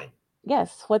join.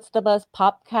 Yes, What's the Buzz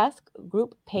Popcast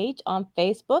group page on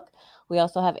Facebook. We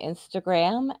also have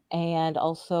Instagram, and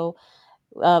also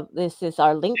this is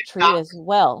our link tree as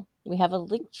well. We have a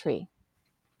link tree.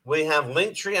 We have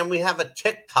Linktree, and we have a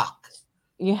TikTok.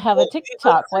 You have a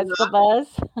TikTok. What's the Buzz?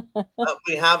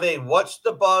 We have a What's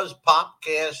the Buzz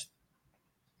Popcast.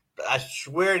 I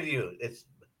swear to you,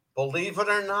 believe it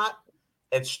or not,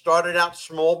 it started out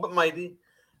small but mighty.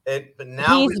 But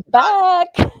now he's back.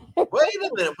 Wait a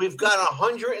minute. We've got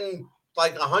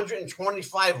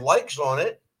 125 likes on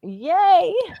it.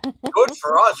 Yay! Good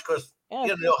for us, because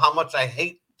you know how much I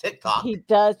hate TikTok. He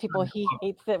does. He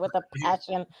hates it with a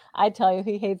passion. I tell you,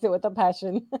 he hates it with a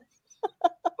passion.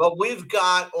 But we've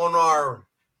got on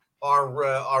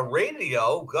our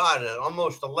radio, God,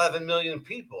 almost 11 million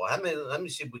people. Let me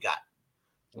see what we got.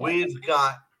 We've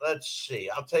got, let's see,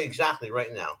 I'll tell you exactly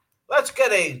right now. Let's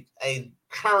get a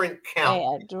current count.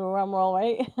 Hey, drum roll,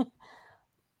 right?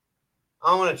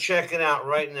 I want to check it out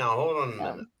right now. Hold on a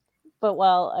minute. But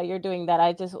while you're doing that,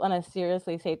 I just want to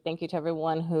seriously say thank you to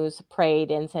everyone who's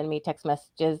prayed and sent me text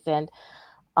messages and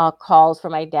calls for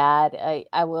my dad.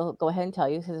 I will go ahead and tell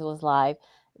you, because it was live,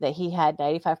 that he had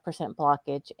 95%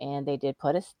 blockage, and they did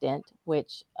put a stent,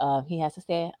 which he has to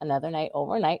stay another night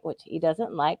overnight, which he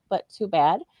doesn't like, but too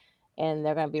bad. And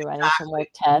they're going to be running some more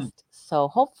tests. So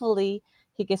hopefully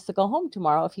he gets to go home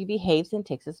tomorrow if he behaves and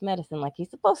takes his medicine like he's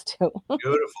supposed to.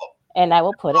 Beautiful. And I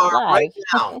will put it live. Right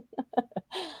now,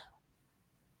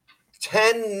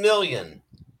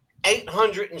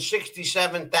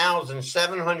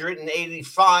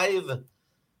 10,867,785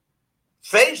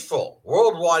 faithful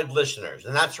worldwide listeners,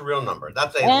 and that's a real number.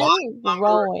 That's a live number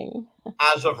growing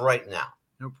as of right now.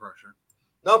 No pressure.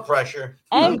 No pressure.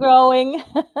 And growing.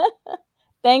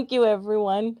 Thank you,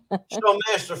 everyone. So,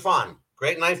 Master Fun,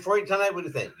 great night for you tonight. What do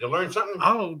you think? You learned something?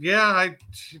 Oh yeah,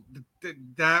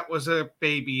 that was a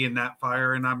baby in that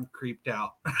fire, and I'm creeped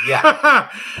out. Yeah,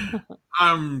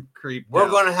 I'm creeped. We're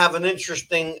going to have an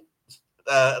interesting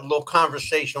little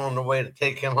conversation on the way to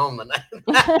take him home tonight.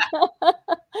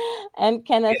 And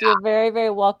Kenneth, you're very, very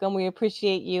welcome. We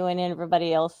appreciate you and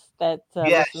everybody else that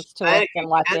listens to us and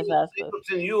watches us.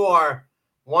 You are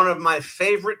one of my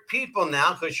favorite people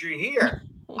now because you're here.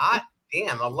 I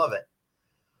love it.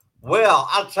 Well,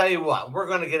 I'll tell you what, we're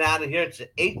going to get out of here. It's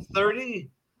 8:30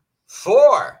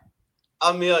 for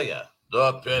Amelia,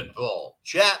 the Pitbull,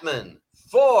 Chapman,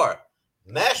 for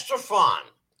Master Fun,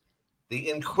 the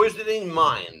Inquisiting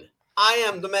Mind. I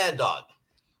am the Mad Dog,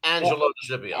 Angelo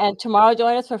Scipio. And tomorrow,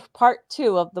 join us for part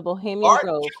 2 of the Bohemian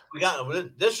Grove.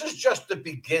 This is just the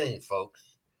beginning,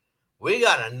 folks. We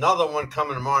got another one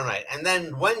coming tomorrow night. And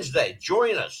then Wednesday,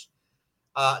 join us.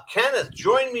 Kenneth,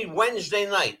 join me Wednesday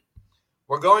night.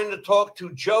 We're going to talk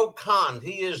to Joe Kahn.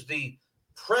 He is the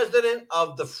president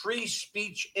of the Free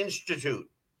Speech Institute.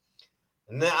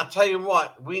 And then I'll tell you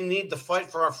what, we need to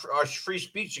fight for our free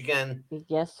speech again.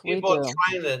 Yes, we do. People are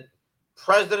trying to,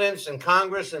 presidents and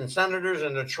Congress and senators,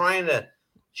 and they're trying to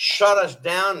shut us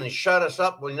down and shut us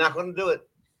up. Well, you're not going to do it.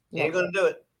 You ain't going to do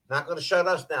it. Not going to shut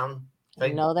us down.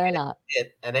 No, they're not.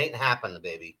 It ain't happening,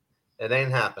 baby. It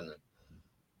ain't happening.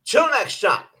 Till next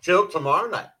time, till tomorrow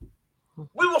night,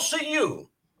 we will see you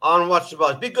on What's the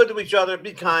Buzz. Be good to each other.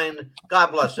 Be kind.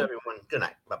 God bless everyone. Good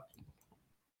night. Bye.